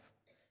 5.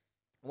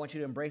 I want you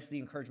to embrace the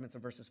encouragements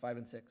of verses 5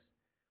 and 6.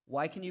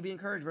 Why can you be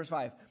encouraged? Verse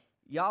 5.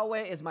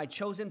 Yahweh is my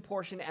chosen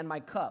portion and my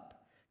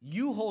cup.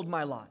 You hold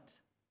my lot.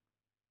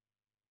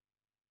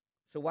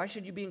 So why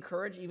should you be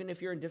encouraged even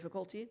if you're in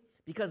difficulty?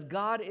 Because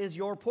God is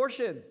your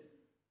portion.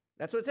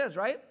 That's what it says,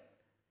 right?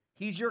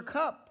 He's your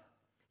cup.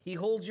 He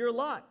holds your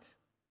lot.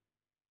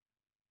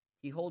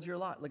 He holds your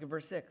lot. Look at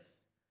verse 6.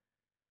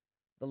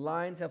 The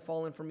lines have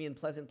fallen for me in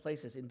pleasant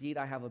places. Indeed,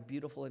 I have a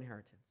beautiful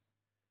inheritance.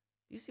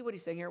 Do you see what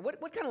he's saying here? What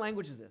kind of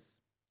language is this?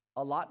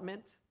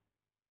 Allotment,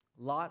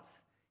 lots,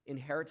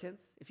 inheritance.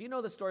 If you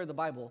know the story of the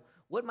Bible,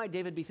 what might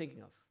David be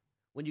thinking of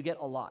when you get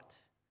a lot?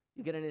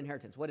 You get an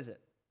inheritance. What is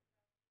it?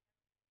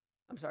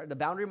 I'm sorry, the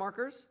boundary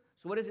markers?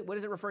 So what is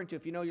it referring to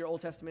if you know your Old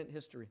Testament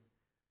history?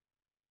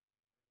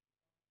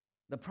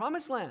 The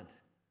promised land.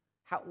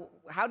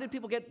 How did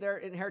people get their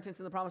inheritance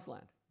in the promised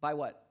land? By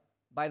what?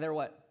 By their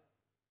what?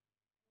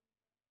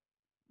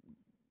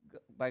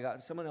 By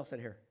God. Someone else said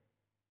here.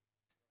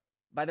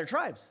 By their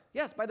tribes.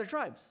 Yes, by their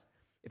tribes.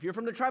 If you're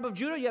from the tribe of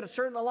Judah, you had a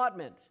certain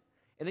allotment.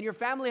 And then your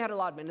family had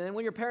allotment. And then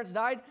when your parents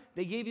died,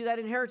 they gave you that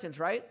inheritance,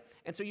 right?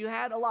 And so you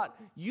had a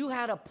lot. You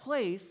had a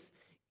place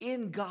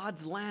in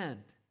God's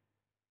land.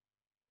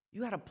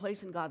 You had a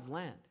place in God's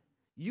land.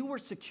 You were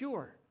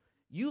secure.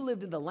 You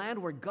lived in the land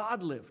where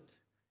God lived.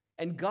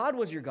 And God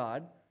was your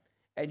God.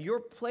 And your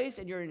place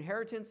and your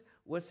inheritance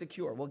was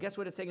secure. Well, guess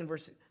what it's saying in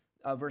verse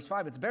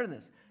 5? It's better than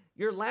this.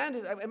 Your land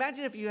is,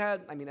 imagine if you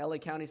had, LA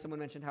County, someone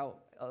mentioned how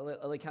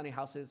LA County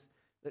houses,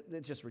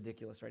 it's just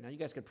ridiculous right now. You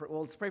guys could,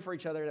 let's pray for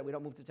each other that we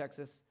don't move to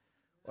Texas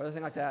or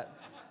anything like that.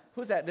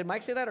 Who's that? Did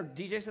Mike say that or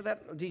DJ said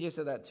that? Oh, DJ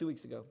said that 2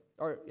 weeks ago.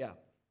 Or, yeah.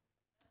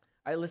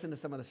 I listened to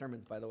some of the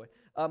sermons, by the way.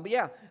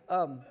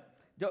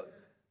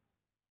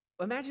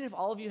 Imagine if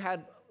all of you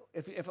had,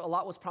 if a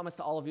lot was promised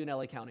to all of you in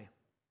LA County,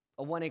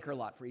 a 1 acre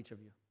lot for each of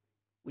you.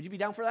 Would you be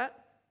down for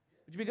that?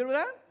 Would you be good with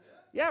that?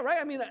 Yeah, right?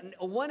 I mean,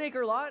 a 1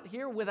 acre lot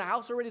here with a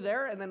house already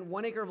there and then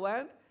 1 acre of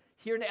land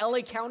here in LA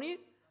County.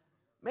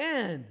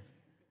 Man,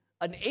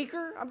 an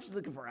acre? I'm just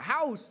looking for a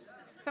house.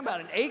 Talking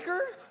about an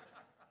acre?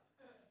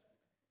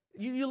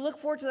 You look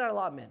forward to that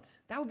allotment.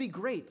 That would be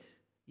great.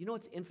 You know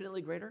what's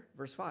infinitely greater?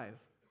 Verse 5.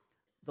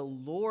 The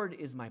Lord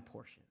is my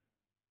portion.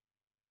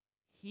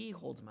 He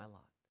holds my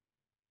lot.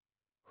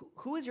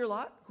 Who is your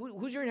lot?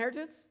 Who's your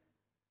inheritance?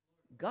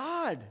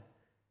 God.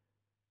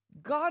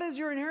 God is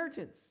your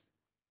inheritance.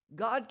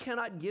 God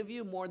cannot give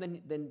you more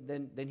than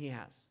he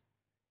has.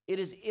 It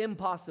is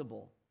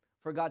impossible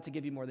for God to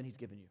give you more than he's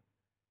given you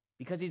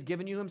because he's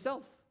given you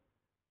himself.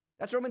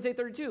 That's Romans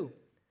 8:32.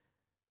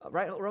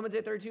 Right? Romans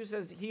 8:32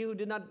 says, he who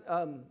did not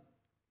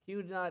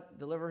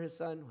deliver his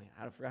son,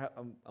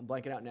 I'm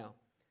blanking out now.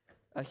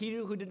 He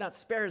who did not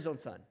spare his own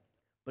son,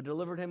 but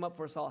delivered him up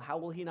for us all, how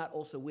will he not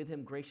also with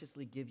him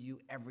graciously give you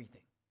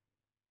everything?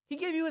 He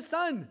gave you his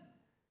son.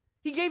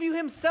 He gave you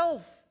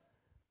himself.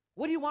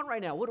 What do you want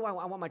right now? What do I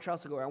want? I want my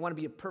trials to go. I want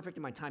to be perfect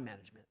in my time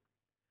management.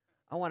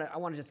 I want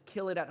to just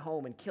kill it at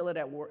home and kill it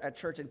at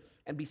church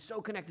and be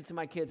so connected to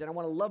my kids. And I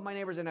want to love my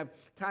neighbors and have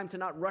time to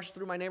not rush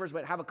through my neighbors,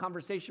 but have a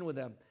conversation with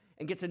them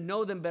and get to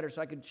know them better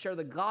so I can share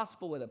the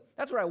gospel with them.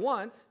 That's what I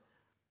want.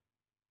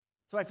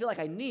 So I feel like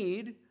I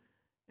need.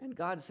 And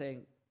God's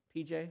saying,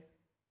 PJ,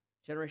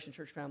 Generation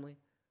Church family,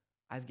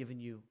 I've given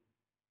you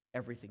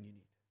everything you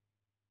need.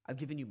 I've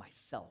given you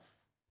myself.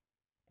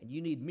 And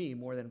you need me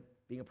more than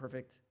being a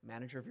perfect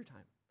manager of your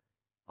time.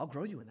 I'll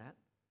grow you in that,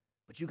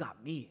 but you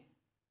got me.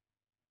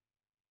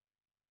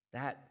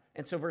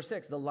 And so verse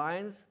 6, the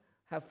lines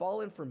have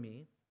fallen for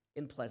me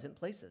in pleasant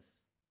places.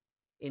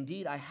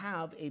 Indeed, I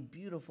have a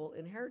beautiful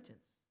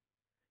inheritance.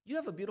 You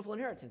have a beautiful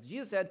inheritance.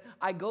 Jesus said,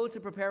 I go to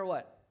prepare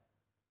what?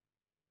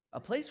 A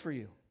place for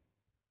you.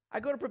 I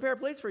go to prepare a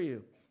place for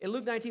you. In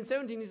Luke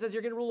 19:17, he says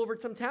you're going to rule over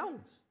some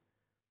towns.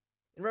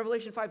 In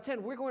Revelation 5:10,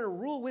 we're going to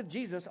rule with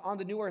Jesus on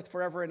the new earth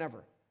forever and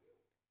ever.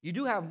 You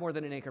do have more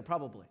than an acre,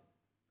 probably,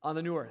 on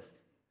the new earth.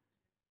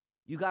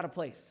 You got a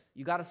place.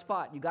 You got a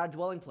spot. You got a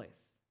dwelling place.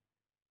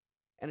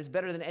 And it's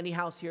better than any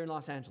house here in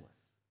Los Angeles.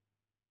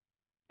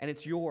 And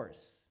it's yours.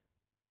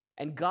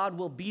 And God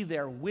will be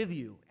there with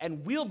you.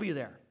 And we'll be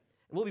there.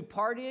 And we'll be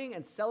partying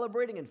and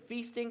celebrating and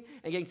feasting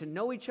and getting to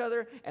know each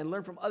other and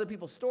learn from other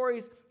people's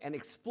stories and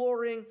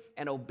exploring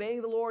and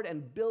obeying the Lord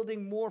and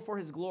building more for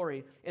his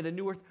glory in the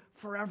new earth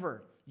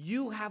forever.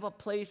 You have a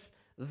place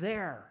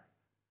there.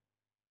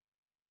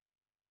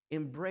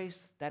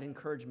 Embrace that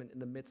encouragement in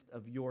the midst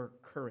of your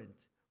current,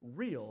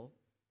 real,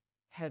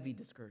 heavy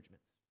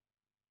discouragements.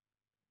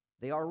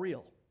 They are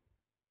real.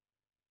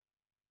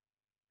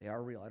 They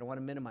are real. I don't want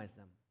to minimize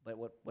them. But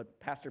what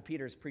Pastor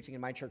Peter is preaching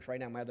in my church right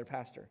now, my other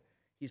pastor,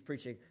 he's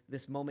preaching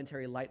this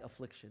momentary light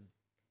affliction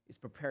is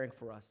preparing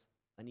for us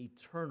an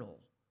eternal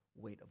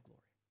weight of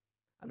glory.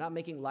 I'm not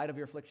making light of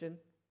your affliction.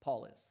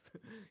 Paul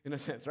is, in a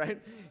sense, right?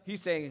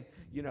 He's saying,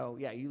 you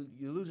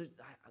lose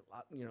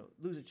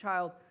a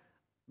child.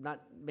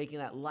 Not making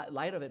that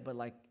light of it, but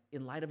like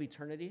in light of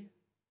eternity,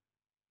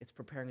 it's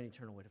preparing an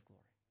eternal weight of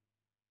glory.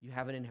 You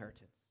have an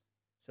inheritance.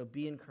 So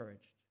be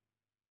encouraged.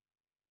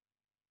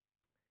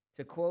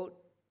 To quote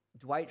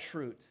Dwight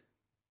Schrute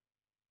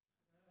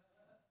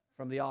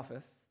from The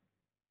Office,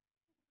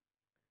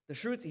 the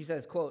Schrutes, he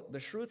says, quote, the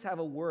Schrutes have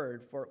a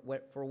word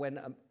for when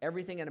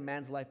everything in a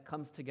man's life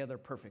comes together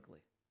perfectly.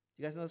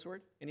 Do you guys know this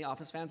word? Any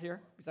Office fans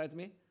here besides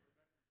me?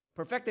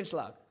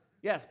 Perfektenschlag.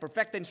 Yes,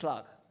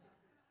 Perfektenschlag.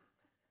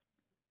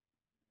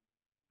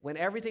 When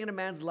everything in a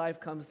man's life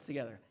comes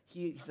together,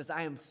 he says,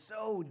 I am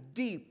so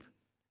deep.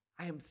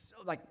 I am so,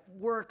 like,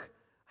 work,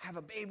 I have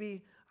a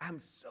baby, I am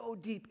so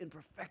deep in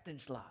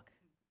Perfektenschlag.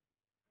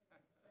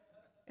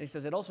 And he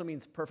says, it also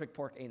means perfect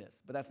pork anus,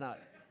 but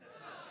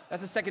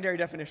that's a secondary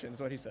definition is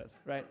what he says,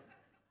 right?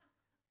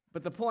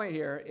 But the point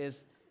here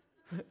is,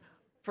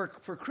 for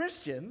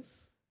Christians,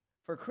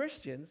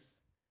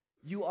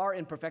 you are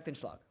in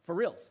Perfektenschlag, for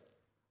reals.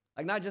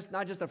 Like, not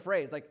just a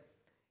phrase, like,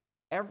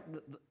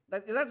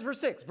 that's verse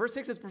 6. Verse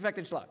 6 is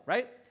Perfektenschlag,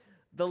 right?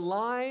 The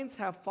lines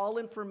have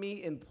fallen for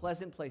me in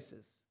pleasant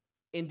places.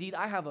 Indeed,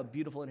 I have a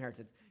beautiful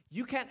inheritance.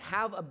 You can't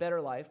have a better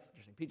life.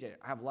 You're saying, PJ,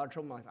 I have a lot of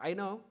trouble in my life. I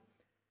know,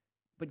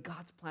 but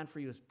God's plan for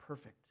you is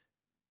perfect.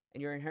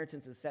 And your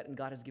inheritance is set, and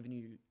God has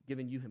given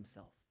you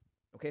himself.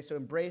 Okay, so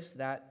embrace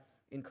that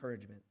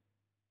encouragement.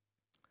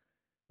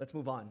 Let's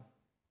move on,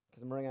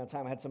 because I'm running out of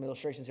time. I had some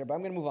illustrations here, but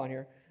I'm going to move on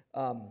here.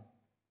 Let's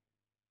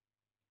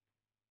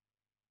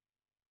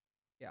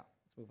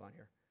move on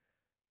here.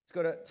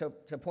 Let's go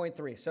to point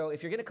 3. So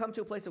if you're going to come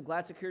to a place of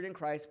glad security in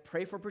Christ,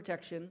 pray for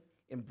protection,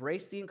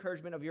 embrace the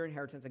encouragement of your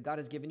inheritance that God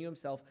has given you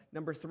himself.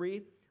 Number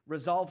 3,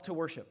 resolve to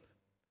worship.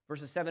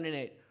 Verses 7 and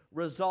 8.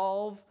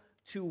 Resolve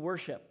to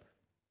worship.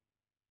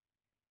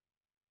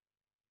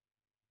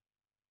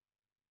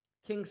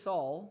 King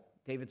Saul,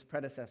 David's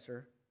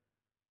predecessor,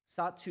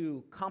 sought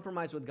to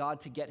compromise with God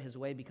to get his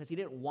way because he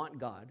didn't want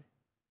God.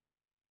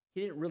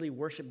 He didn't really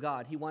worship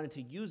God. He wanted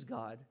to use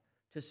God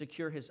to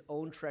secure his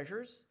own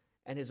treasures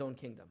and his own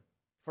kingdom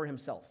for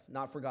himself,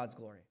 not for God's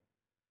glory.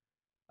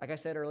 Like I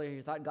said earlier,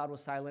 he thought God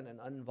was silent and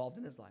uninvolved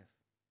in his life.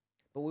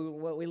 But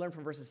what we learn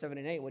from verses 7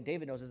 and 8, what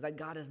David knows is that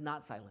God is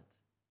not silent.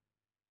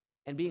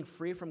 And being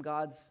free from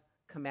God's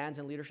commands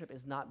and leadership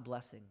is not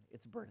blessing,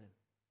 it's burden.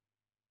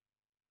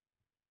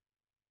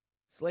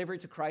 Slavery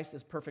to Christ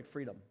is perfect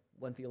freedom,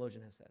 one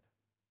theologian has said.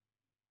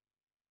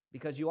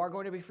 Because you are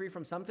going to be free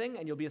from something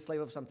and you'll be a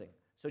slave of something.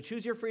 So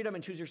choose your freedom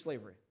and choose your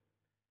slavery.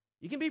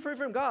 You can be free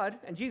from God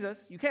and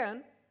Jesus, you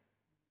can,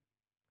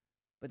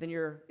 but then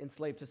you're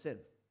enslaved to sin.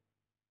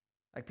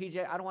 Like,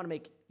 PJ, I don't want to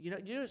make, you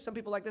know some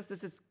people like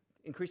this is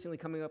increasingly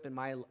coming up in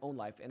my own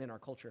life and in our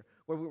culture,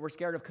 where we're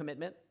scared of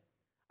commitment.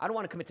 I don't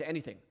want to commit to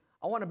anything.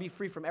 I want to be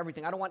free from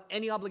everything. I don't want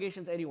any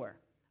obligations anywhere.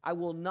 I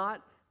will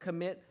not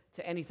commit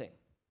to anything.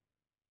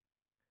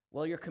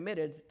 Well, you're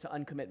committed to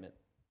uncommitment.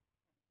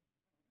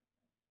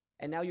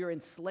 And now you're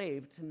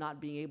enslaved to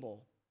not being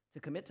able to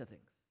commit to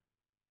things.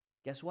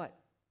 Guess what?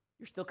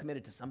 You're still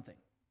committed to something.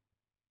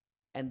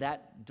 And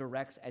that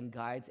directs and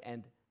guides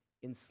and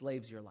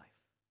enslaves your life.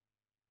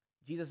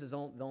 Jesus is the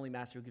only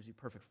master who gives you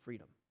perfect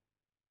freedom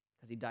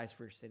because he dies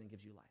for your sin and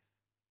gives you life.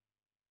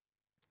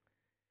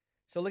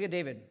 So look at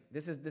David.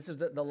 This is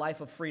the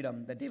life of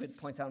freedom that David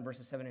points out in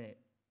verses 7 and 8.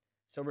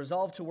 So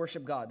resolve to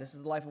worship God. This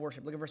is the life of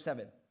worship. Look at verse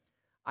 7.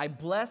 I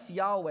bless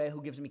Yahweh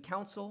who gives me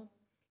counsel.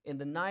 In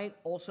the night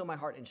also my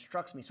heart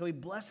instructs me. So he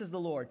blesses the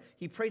Lord.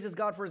 He praises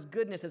God for his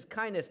goodness, his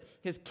kindness,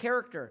 his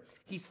character.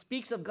 He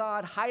speaks of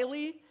God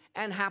highly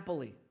and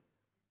happily.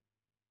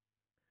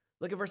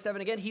 Look at verse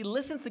 7 again. He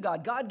listens to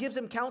God. God gives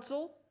him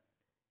counsel,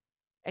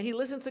 and he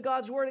listens to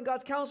God's word and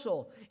God's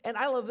counsel. And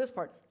I love this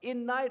part.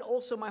 In night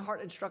also my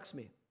heart instructs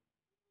me.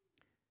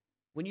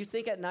 When you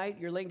think at night,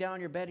 you're laying down on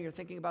your bed and you're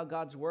thinking about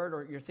God's word,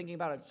 or you're thinking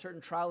about a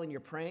certain trial and you're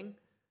praying,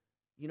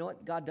 you know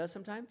what God does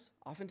sometimes?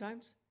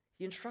 Oftentimes,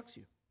 he instructs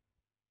you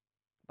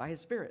by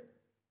his Spirit.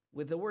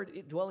 With the word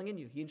dwelling in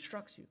you, he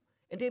instructs you.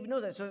 And David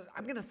knows that. So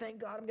I'm going to thank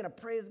God. I'm going to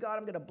praise God.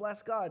 I'm going to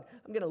bless God.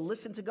 I'm going to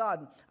listen to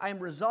God. I am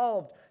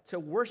resolved to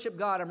worship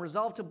God. I'm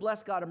resolved to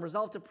bless God. I'm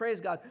resolved to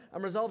praise God.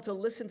 I'm resolved to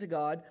listen to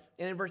God.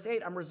 And in verse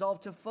 8, I'm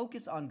resolved to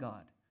focus on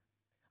God.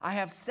 I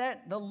have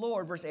set the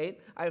Lord, verse 8,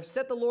 I have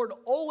set the Lord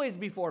always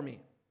before me.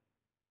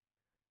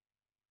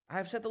 I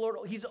have set the Lord,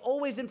 he's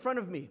always in front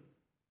of me.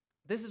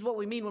 This is what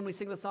we mean when we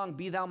sing the song,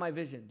 Be Thou My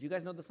Vision. Do you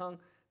guys know the song,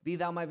 Be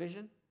Thou My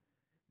Vision?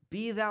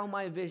 Be Thou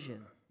My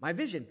Vision. My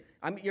vision.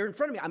 You're in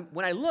front of me.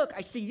 When I look,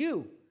 I see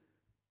you.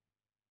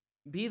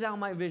 Be Thou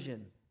my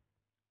vision,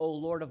 O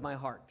Lord of my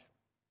heart.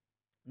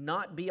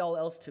 Not be all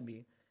else to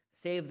me,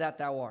 save that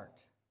Thou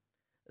art.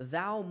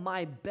 Thou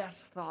my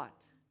best thought,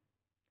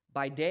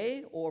 by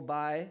day or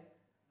by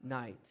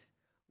night,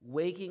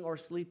 waking or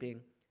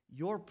sleeping,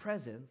 your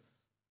presence,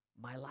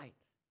 my light.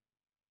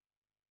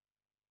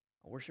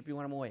 I worship you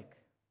when I'm awake.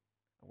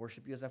 I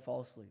worship you as I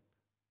fall asleep.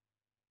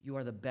 You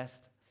are the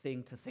best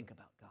thing to think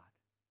about, God.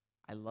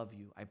 I love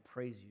you. I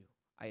praise you.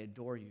 I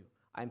adore you.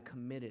 I'm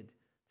committed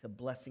to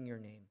blessing your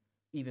name,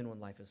 even when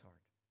life is hard.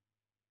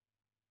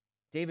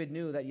 David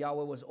knew that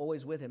Yahweh was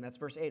always with him. That's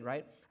verse 8,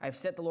 right? I have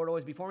set the Lord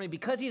always before me.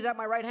 Because he is at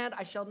my right hand,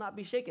 I shall not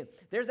be shaken.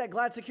 There's that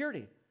glad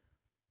security.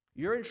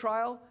 You're in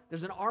trial.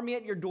 There's an army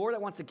at your door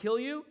that wants to kill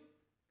you.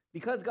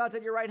 Because God's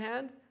at your right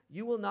hand,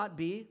 you will not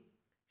be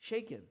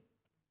shaken.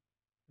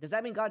 Does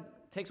that mean God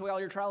takes away all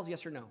your trials?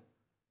 Yes or no?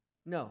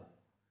 No.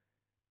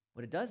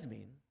 What it does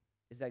mean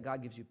is that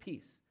God gives you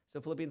peace. So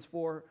Philippians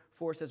 4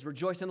 says,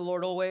 rejoice in the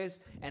Lord always.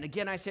 And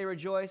again I say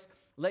rejoice.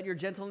 Let your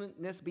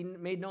gentleness be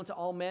made known to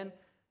all men,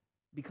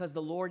 because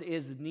the Lord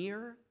is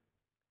near.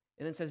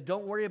 And then says,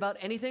 don't worry about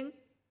anything,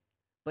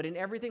 but in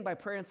everything by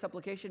prayer and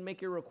supplication,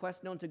 make your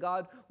request known to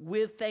God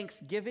with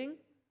thanksgiving.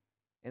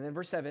 And then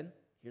verse 7,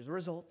 here's the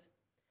result.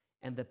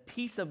 And the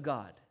peace of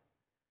God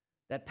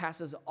that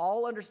passes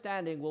all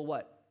understanding will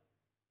what?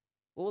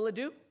 What will it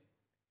do?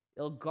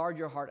 It'll guard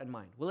your heart and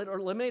mind. Will it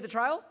eliminate the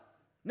trial?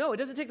 No, it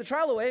doesn't take the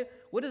trial away.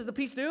 What does the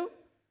peace do?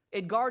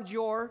 It guards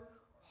your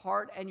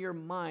heart and your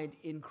mind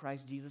in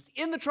Christ Jesus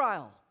in the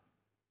trial,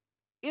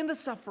 in the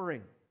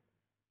suffering.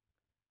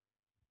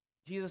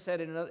 Jesus said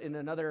in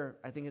another,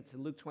 I think it's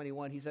in Luke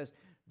 21, he says,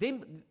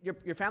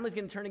 your family's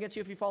going to turn against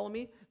you if you follow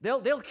me.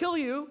 They'll kill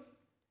you,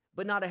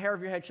 but not a hair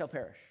of your head shall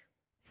perish.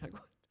 Like,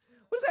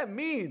 what does that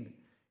mean?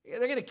 They're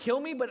going to kill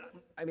me, but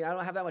I mean, I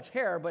don't have that much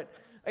hair, but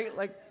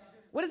like,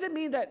 what does it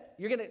mean that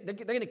they're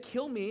going to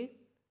kill me,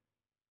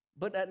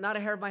 but not a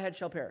hair of my head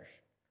shall perish?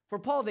 For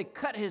Paul, they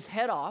cut his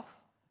head off,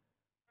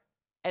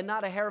 and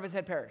not a hair of his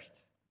head perished.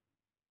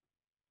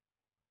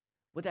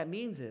 What that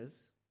means is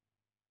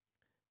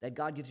that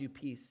God gives you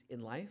peace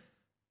in life,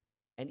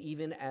 and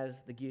even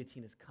as the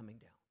guillotine is coming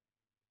down.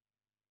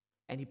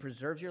 And he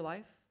preserves your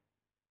life,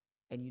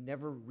 and you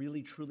never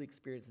really truly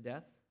experience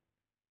death.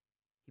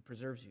 He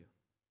preserves you.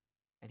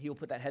 And he will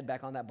put that head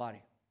back on that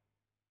body.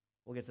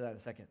 We'll get to that in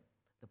a second.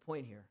 The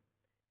point here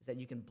is that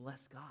you can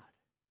bless God,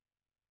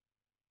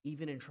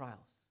 even in trials,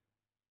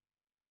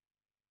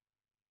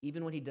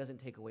 even when he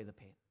doesn't take away the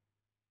pain.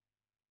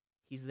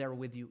 He's there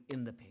with you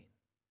in the pain,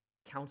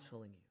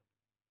 counseling you,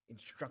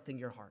 instructing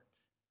your heart,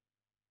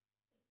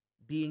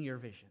 being your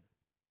vision,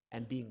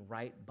 and being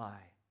right by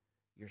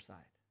your side.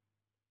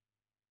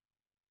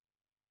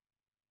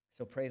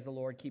 So praise the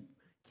Lord.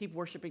 Keep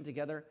worshiping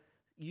together.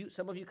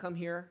 Some of you come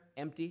here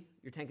empty.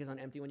 Your tank is on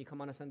empty when you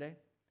come on a Sunday.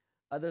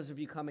 Others of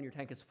you come and your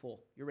tank is full.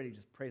 You're ready to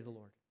just praise the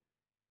Lord.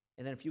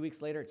 And then a few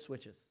weeks later, it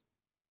switches.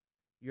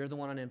 You're the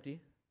one on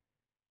empty,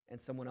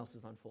 and someone else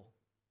is on full.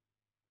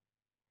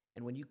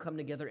 And when you come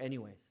together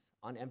anyways,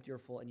 on empty or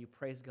full, and you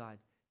praise God,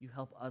 you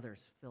help others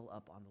fill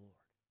up on the Lord.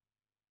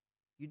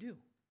 You do.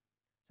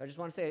 So I just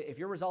want to say, if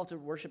you're resolved to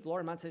worship the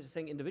Lord, I'm not just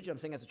saying individually, I'm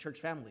saying as a church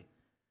family.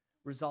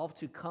 Resolve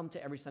to come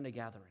to every Sunday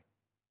gathering.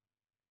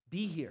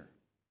 Be here.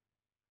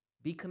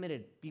 Be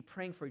committed. Be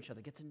praying for each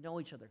other. Get to know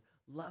each other.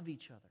 Love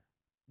each other.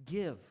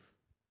 Give.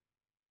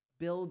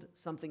 Build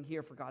something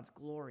here for God's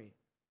glory,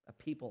 a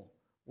people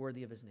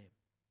worthy of his name.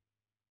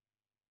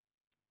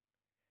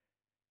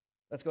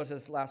 Let's go to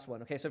this last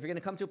one. Okay, so if you're going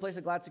to come to a place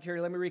of glad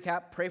security, let me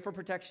recap. Pray for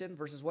protection,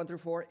 verses 1 through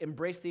 4.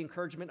 Embrace the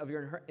encouragement of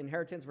your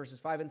inheritance, verses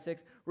 5 and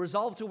 6.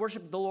 Resolve to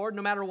worship the Lord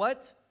no matter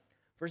what,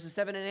 verses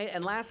 7 and 8.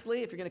 And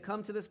lastly, if you're going to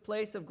come to this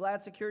place of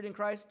glad security in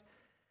Christ,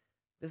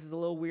 this is a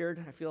little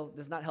weird. I feel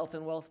this is not health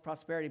and wealth,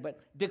 prosperity, but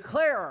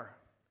declare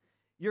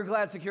your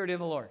glad security in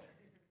the Lord.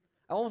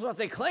 I almost want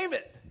to say claim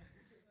it.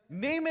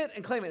 Name it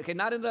and claim it. Okay,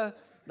 not in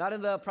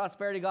the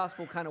prosperity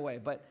gospel kind of way,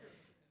 but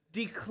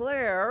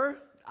declare,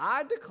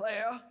 I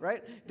declare,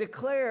 right?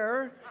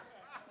 Declare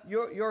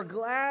your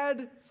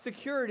glad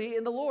security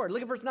in the Lord.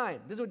 Look at verse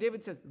 9. This is what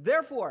David says.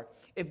 Therefore,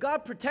 if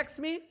God protects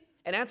me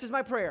and answers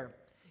my prayer,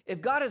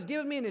 if God has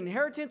given me an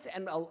inheritance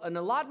and an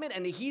allotment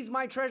and he's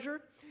my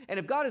treasure, and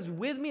if God is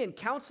with me and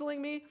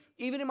counseling me,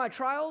 even in my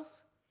trials,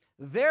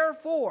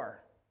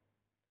 therefore,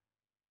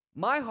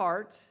 my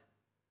heart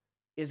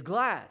is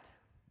glad,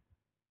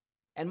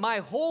 and my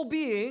whole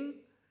being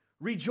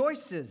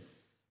rejoices.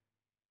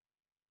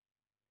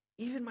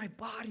 Even my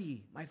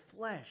body, my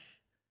flesh,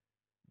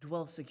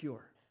 dwells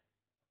secure.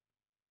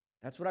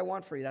 That's what I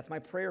want for you. That's my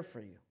prayer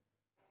for you.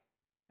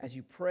 As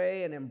you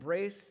pray and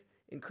embrace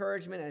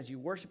encouragement, as you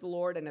worship the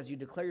Lord, and as you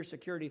declare your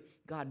security,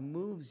 God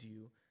moves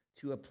you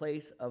to a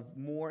place of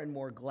more and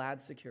more glad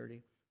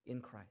security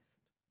in Christ.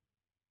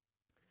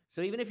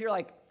 So even if you're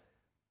like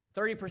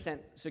 30%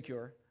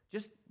 secure,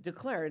 just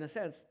declare in a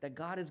sense that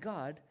God is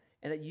God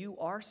and that you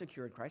are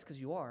secure in Christ, because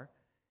you are,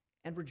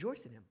 and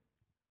rejoice in him.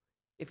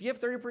 If you have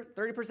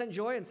 30%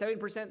 joy and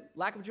 70%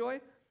 lack of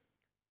joy,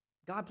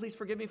 God, please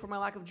forgive me for my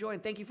lack of joy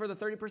and thank you for the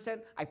 30%.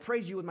 I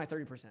praise you with my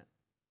 30%. And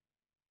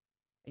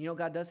you know what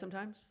God does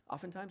sometimes?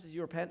 Oftentimes, as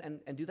you repent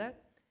and do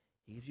that,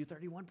 he gives you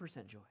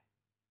 31% joy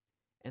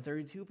and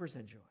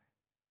 32% joy.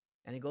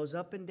 And it goes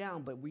up and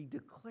down, but we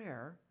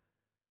declare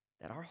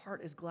that our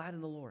heart is glad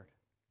in the Lord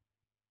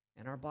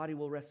and our body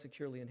will rest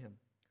securely in him.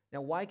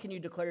 Now, why can you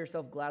declare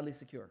yourself gladly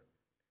secure?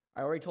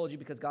 I already told you,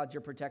 because God's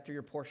your protector,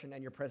 your portion,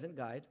 and your present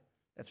guide.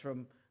 That's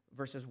from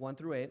verses 1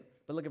 through 8.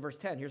 But look at verse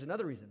 10. Here's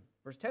another reason.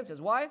 Verse 10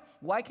 says, why?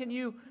 Why can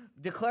you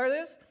declare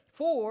this?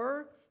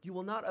 For you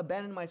will not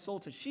abandon my soul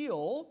to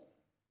Sheol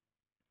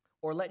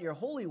or let your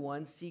Holy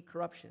One see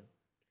corruption.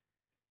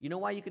 You know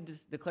why you could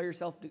declare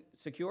yourself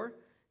secure?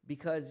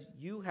 Because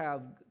you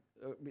have,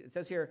 it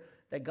says here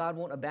that God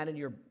won't abandon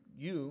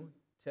you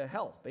to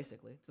hell,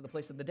 basically, to the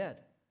place of the dead.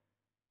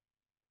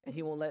 And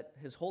he won't let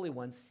his Holy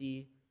One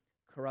see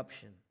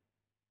corruption.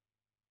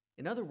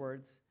 In other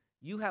words,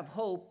 you have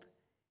hope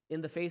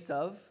in the face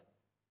of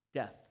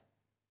death.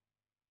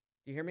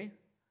 Do you hear me?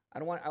 I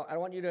don't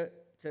want you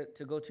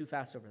to go too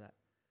fast over that.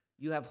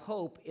 You have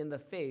hope in the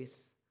face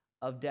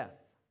of death.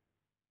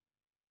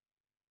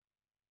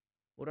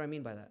 What do I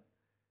mean by that?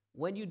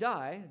 When you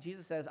die,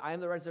 Jesus says, I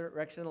am the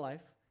resurrection and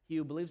life. He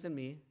who believes in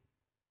me,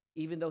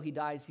 even though he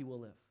dies, he will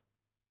live.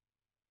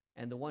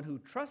 And the one who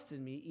trusts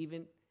in me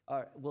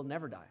will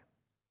never die.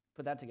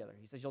 Put that together.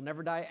 He says, you'll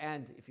never die,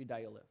 and if you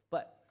die, you'll live.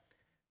 But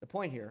the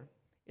point here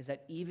is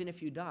that even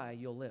if you die,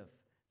 you'll live.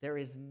 There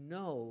is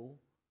no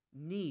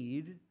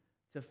need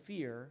to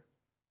fear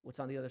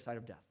what's on the other side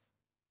of death.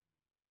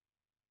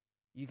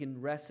 You can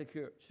rest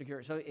secure.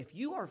 So if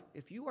you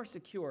are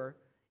secure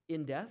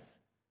in death,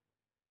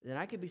 then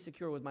I could be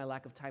secure with my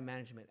lack of time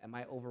management and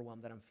my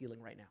overwhelm that I'm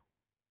feeling right now.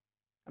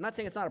 I'm not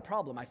saying it's not a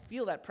problem. I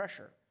feel that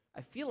pressure.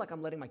 I feel like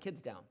I'm letting my kids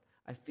down.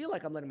 I feel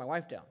like I'm letting my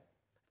wife down.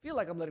 I feel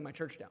like I'm letting my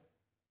church down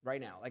right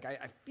now. Like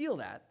I feel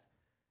that.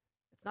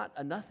 It's not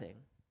a nothing.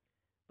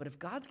 But if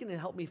God's going to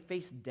help me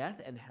face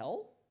death and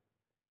hell,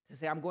 to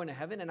say I'm going to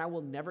heaven and I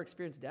will never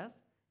experience death,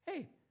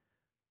 hey,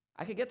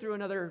 I could get through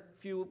another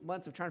few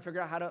months of trying to figure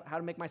out how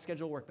to make my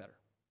schedule work better.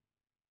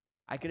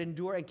 I could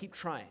endure and keep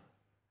trying.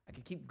 I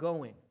could keep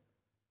going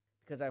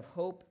because I have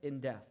hope in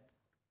death.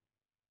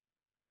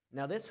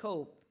 Now, this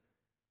hope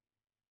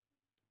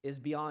is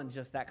beyond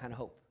just that kind of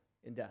hope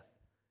in death.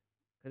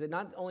 Because it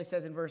not only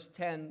says in verse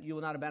 10, you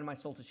will not abandon my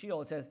soul to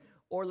Sheol, it says,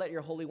 or let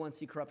your Holy One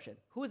see corruption.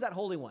 Who is that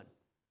Holy One?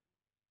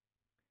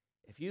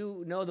 If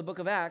you know the book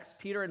of Acts,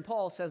 Peter and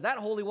Paul says that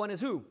Holy One is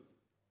who?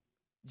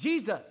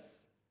 Jesus.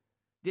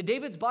 Did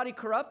David's body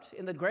corrupt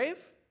in the grave?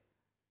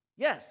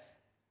 Yes.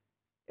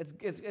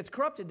 It's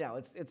corrupted now.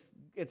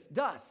 It's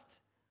dust.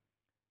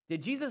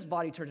 Did Jesus'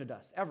 body turn to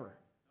dust ever?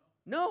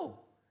 No.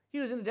 He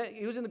was in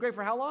the grave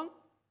for how long?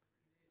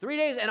 3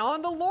 days. And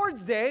on the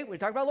Lord's Day, we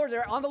talked about Lord's Day,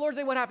 on the Lord's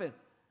Day, what happened?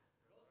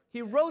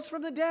 He rose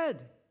from the dead.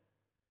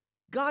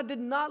 God did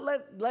not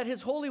let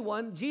his Holy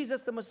One,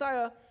 Jesus the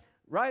Messiah,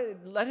 right,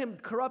 let him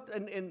corrupt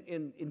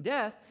in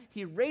death.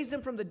 He raised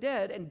him from the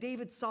dead, and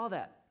David saw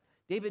that.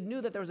 David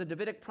knew that there was a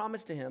Davidic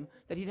promise to him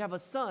that he'd have a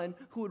son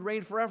who would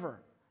reign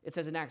forever. It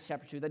says in Acts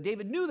chapter 2 that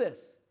David knew this.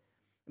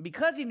 And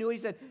because he knew, he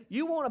said,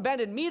 you won't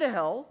abandon me to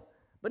hell,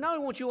 but not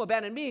only won't you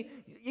abandon me,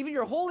 even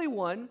your Holy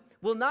One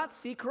will not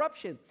see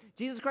corruption.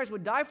 Jesus Christ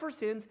would die for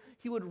sins.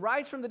 He would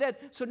rise from the dead.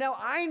 So now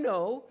I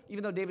know,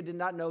 even though David did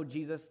not know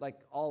Jesus like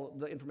all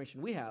the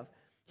information we have,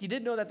 he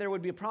did know that there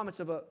would be a promise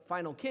of a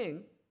final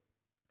king.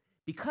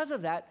 Because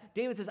of that,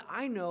 David says,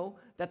 I know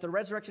that the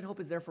resurrection hope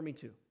is there for me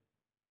too.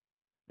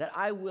 That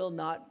I will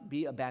not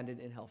be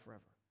abandoned in hell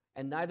forever.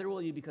 And neither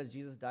will you, because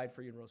Jesus died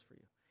for you and rose for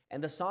you.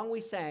 And the song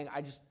we sang,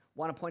 I just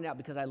want to point out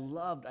because I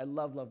loved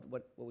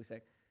what we sang.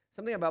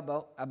 Something about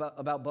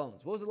bones.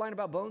 What was the line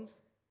about bones?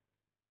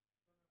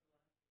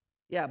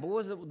 Yeah, but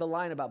what was the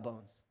line about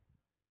bones?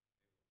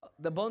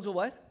 The bones will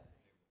what?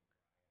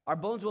 Our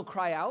bones will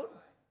cry out.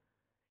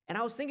 And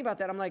I was thinking about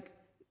that. I'm like,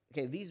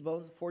 okay, these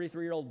bones,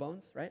 43-year-old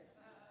bones, right?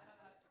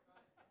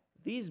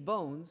 These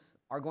bones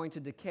are going to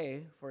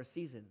decay for a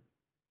season.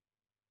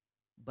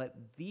 But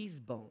these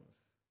bones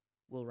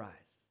will rise.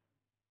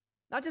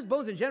 Not just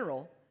bones in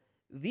general.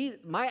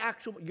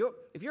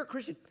 If you're a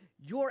Christian,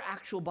 your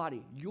actual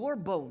body, your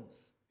bones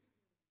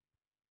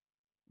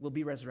will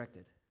be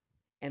resurrected.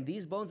 And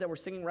these bones that we're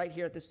singing right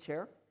here at this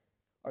chair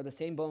are the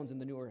same bones in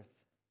the new earth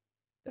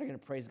that are going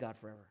to praise God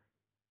forever.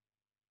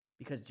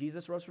 Because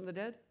Jesus rose from the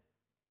dead,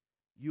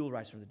 you'll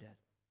rise from the dead.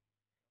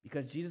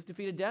 Because Jesus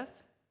defeated death,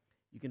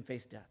 you can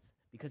face death.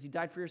 Because he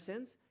died for your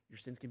sins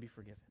can be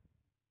forgiven.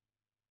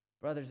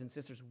 Brothers and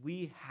sisters,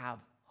 we have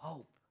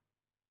hope.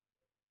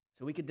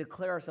 So we could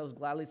declare ourselves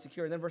gladly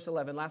secure. And then verse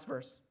 11, last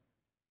verse.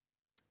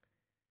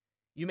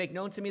 You make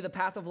known to me the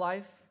path of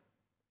life.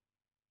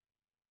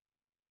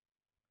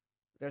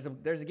 There's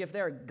a gift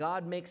there.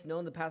 God makes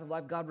known the path of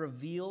life. God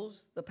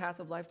reveals the path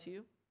of life to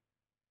you.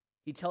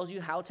 He tells you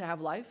how to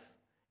have life.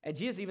 And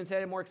Jesus even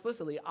said it more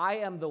explicitly. I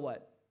am the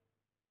what?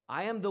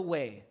 I am the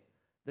way,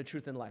 the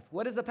truth, and life.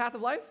 What is the path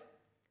of life?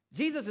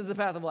 Jesus is the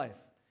path of life.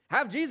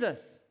 Have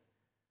Jesus.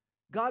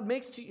 God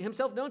makes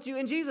himself known to you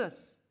in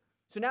Jesus.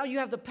 So now you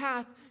have the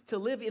path to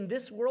live in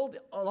this world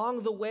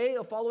along the way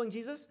of following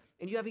Jesus,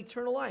 and you have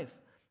eternal life.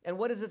 And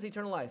what is this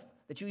eternal life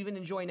that you even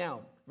enjoy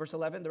now? Verse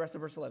 11, the rest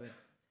of verse 11.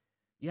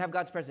 You have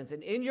God's presence.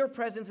 And in your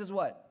presence is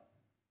what?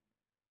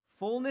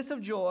 Fullness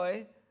of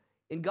joy.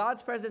 In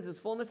God's presence is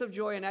fullness of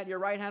joy, and at your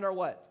right hand are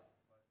what?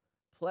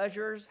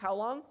 Pleasures. How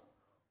long?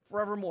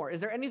 Forevermore.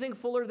 Is there anything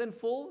fuller than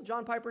full,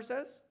 John Piper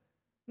says?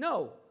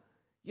 No.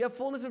 You have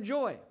fullness of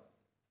joy.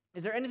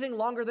 Is there anything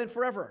longer than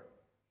forever?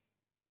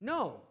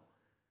 No.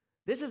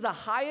 This is the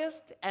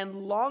highest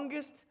and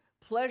longest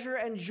pleasure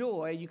and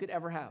joy you could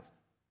ever have.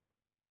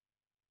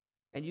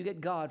 And you get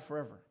God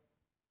forever.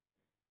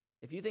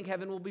 If you think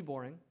heaven will be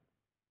boring,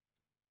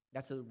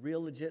 that's a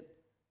real legit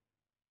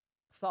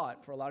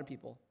thought for a lot of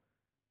people.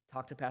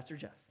 Talk to Pastor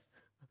Jeff.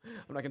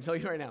 I'm not going to tell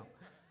you right now.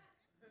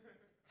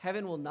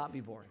 Heaven will not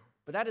be boring.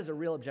 But that is a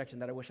real objection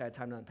that I wish I had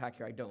time to unpack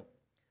here. I don't.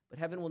 But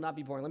heaven will not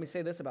be boring. Let me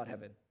say this about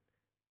heaven.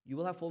 You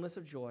will have fullness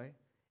of joy,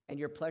 and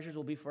your pleasures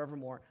will be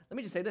forevermore. Let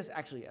me just say this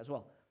actually as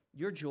well.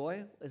 Your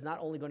joy is not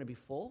only going to be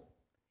full,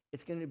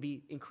 it's going to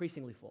be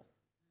increasingly full.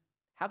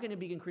 How can it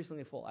be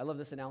increasingly full? I love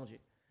this analogy.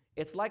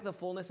 It's like the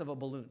fullness of a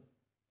balloon.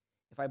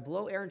 If I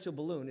blow air into a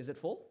balloon, is it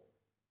full?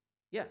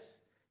 Yes.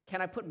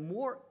 Can I put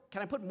more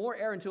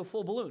air into a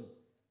full balloon?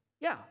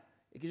 Yeah.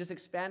 It can just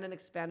expand and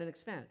expand and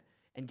expand.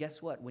 And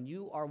guess what? When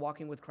you are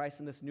walking with Christ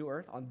in this new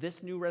earth, on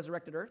this new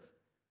resurrected earth,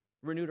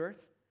 renewed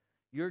earth,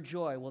 your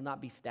joy will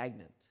not be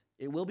stagnant.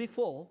 It will be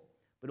full,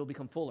 but it will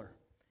become fuller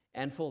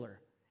and fuller.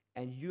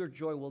 And your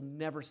joy will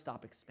never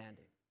stop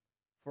expanding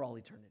for all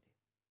eternity.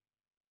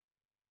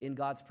 In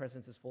God's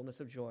presence is fullness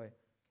of joy,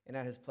 and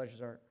at his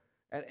pleasures are,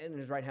 and in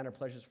his right hand are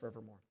pleasures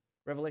forevermore.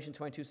 Revelation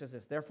 22 says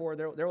this, therefore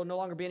there will no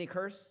longer be any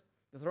curse.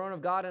 The throne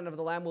of God and of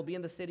the Lamb will be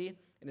in the city,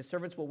 and his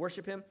servants will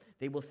worship him.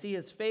 They will see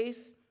his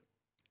face,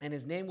 and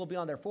his name will be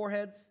on their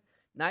foreheads.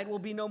 Night will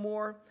be no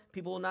more.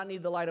 People will not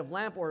need the light of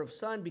lamp or of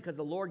sun, because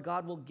the Lord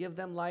God will give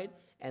them light,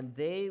 and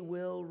they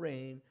will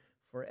reign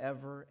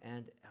forever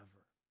and ever.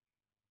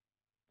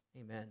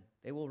 Amen.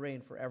 They will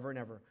reign forever and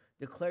ever.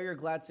 Declare your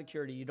glad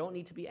security. You don't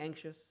need to be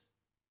anxious.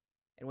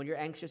 And when you're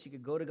anxious, you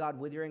could go to God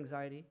with your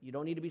anxiety. You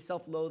don't need to be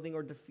self-loathing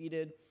or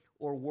defeated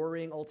or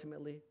worrying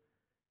ultimately.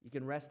 You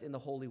can rest in the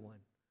Holy One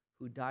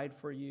who died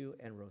for you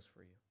and rose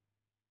for you.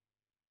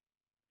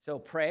 So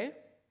pray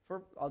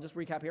for, I'll just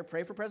recap here,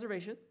 pray for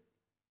preservation.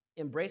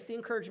 Embrace the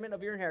encouragement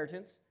of your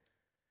inheritance.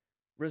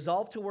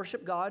 Resolve to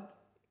worship God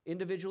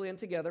individually and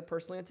together,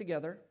 personally and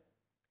together.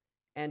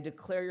 And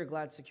declare your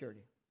glad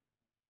security.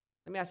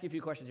 Let me ask you a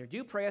few questions here. Do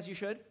you pray as you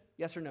should?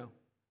 Yes or no?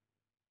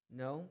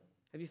 No?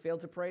 Have you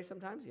failed to pray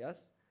sometimes? Yes.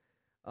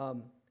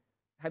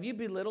 Have you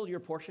belittled your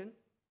portion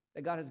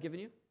that God has given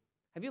you?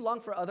 Have you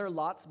longed for other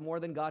lots more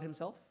than God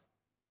himself?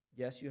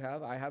 Yes, you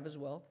have. I have as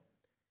well.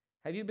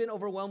 Have you been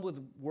overwhelmed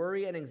with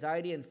worry and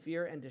anxiety and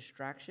fear and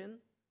distraction?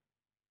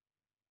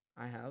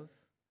 I have.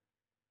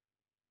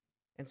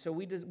 And so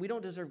we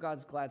don't deserve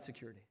God's glad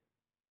security.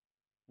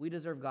 We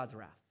deserve God's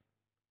wrath.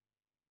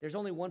 There's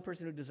only one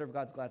person who deserved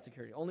God's glad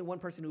security, only one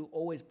person who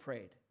always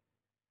prayed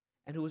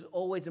and who was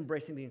always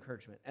embracing the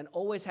encouragement and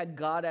always had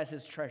God as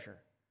his treasure.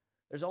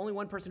 There's only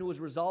one person who was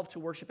resolved to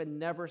worship and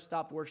never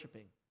stopped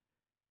worshiping.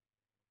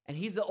 And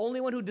he's the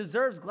only one who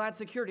deserves glad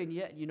security. And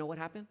yet, you know what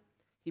happened?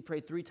 He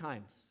prayed 3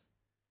 times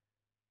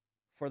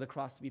for the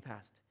cross to be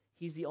passed.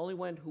 He's the only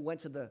one who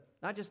went to the,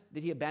 not just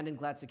did he abandon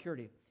glad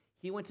security,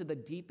 he went to the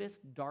deepest,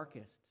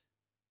 darkest,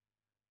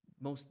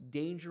 most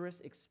dangerous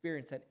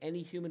experience that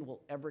any human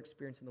will ever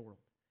experience in the world.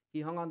 He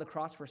hung on the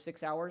cross for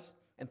 6 hours,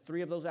 and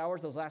 3 of those hours,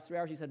 those last 3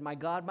 hours, he said, my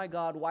God,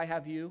 why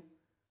have you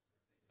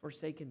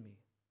forsaken me?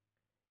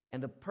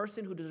 And the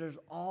person who deserves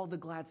all the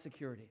glad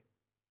security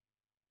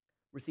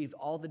received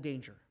all the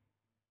danger,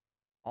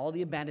 all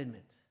the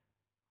abandonment,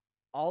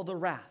 all the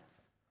wrath,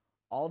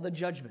 all the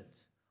judgment,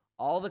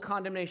 all the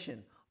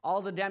condemnation,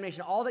 all the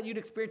damnation, all that you'd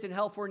experience in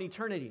hell for an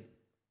eternity.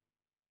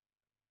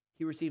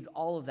 He received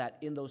all of that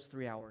in those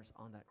 3 hours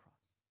on that cross.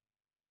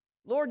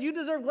 Lord, you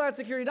deserve glad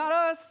security, not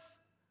us.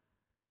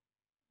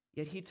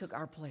 Yet he took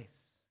our place,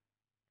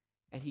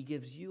 and he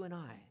gives you and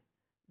I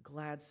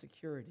glad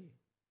security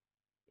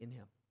in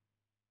him.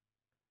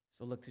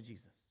 So look to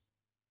Jesus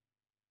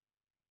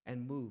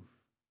and move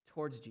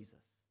towards Jesus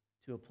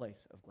to a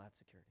place of glad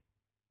security.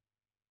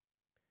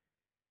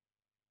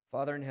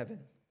 Father in heaven,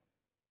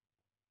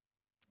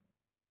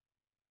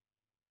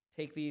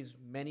 take these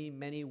many,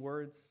 many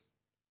words.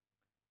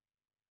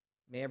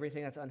 May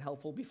everything that's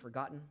unhelpful be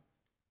forgotten.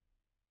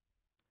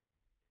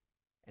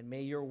 And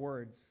may your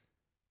words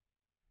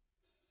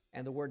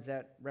and the words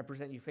that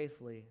represent you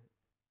faithfully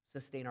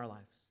sustain our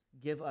lives.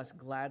 Give us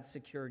glad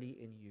security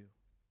in you.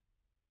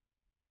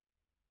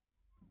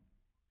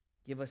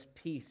 Give us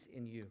peace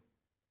in you.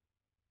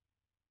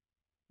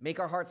 Make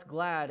our hearts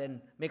glad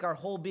and make our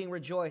whole being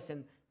rejoice,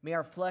 and may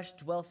our flesh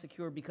dwell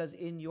secure, because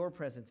in your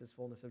presence is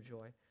fullness of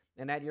joy.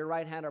 And at your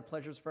right hand are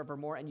pleasures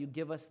forevermore, and you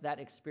give us that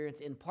experience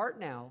in part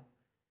now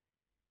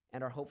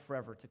and our hope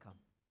forever to come.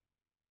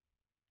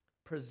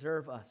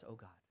 Preserve us, O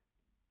God.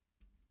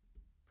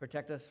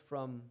 Protect us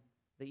from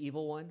the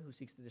evil one who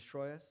seeks to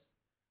destroy us.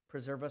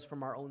 Preserve us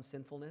from our own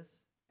sinfulness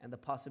and the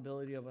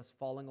possibility of us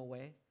falling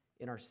away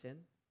in our sin.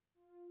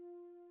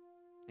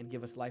 And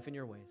give us life in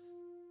your ways.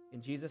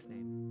 In Jesus'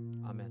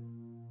 name,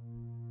 amen.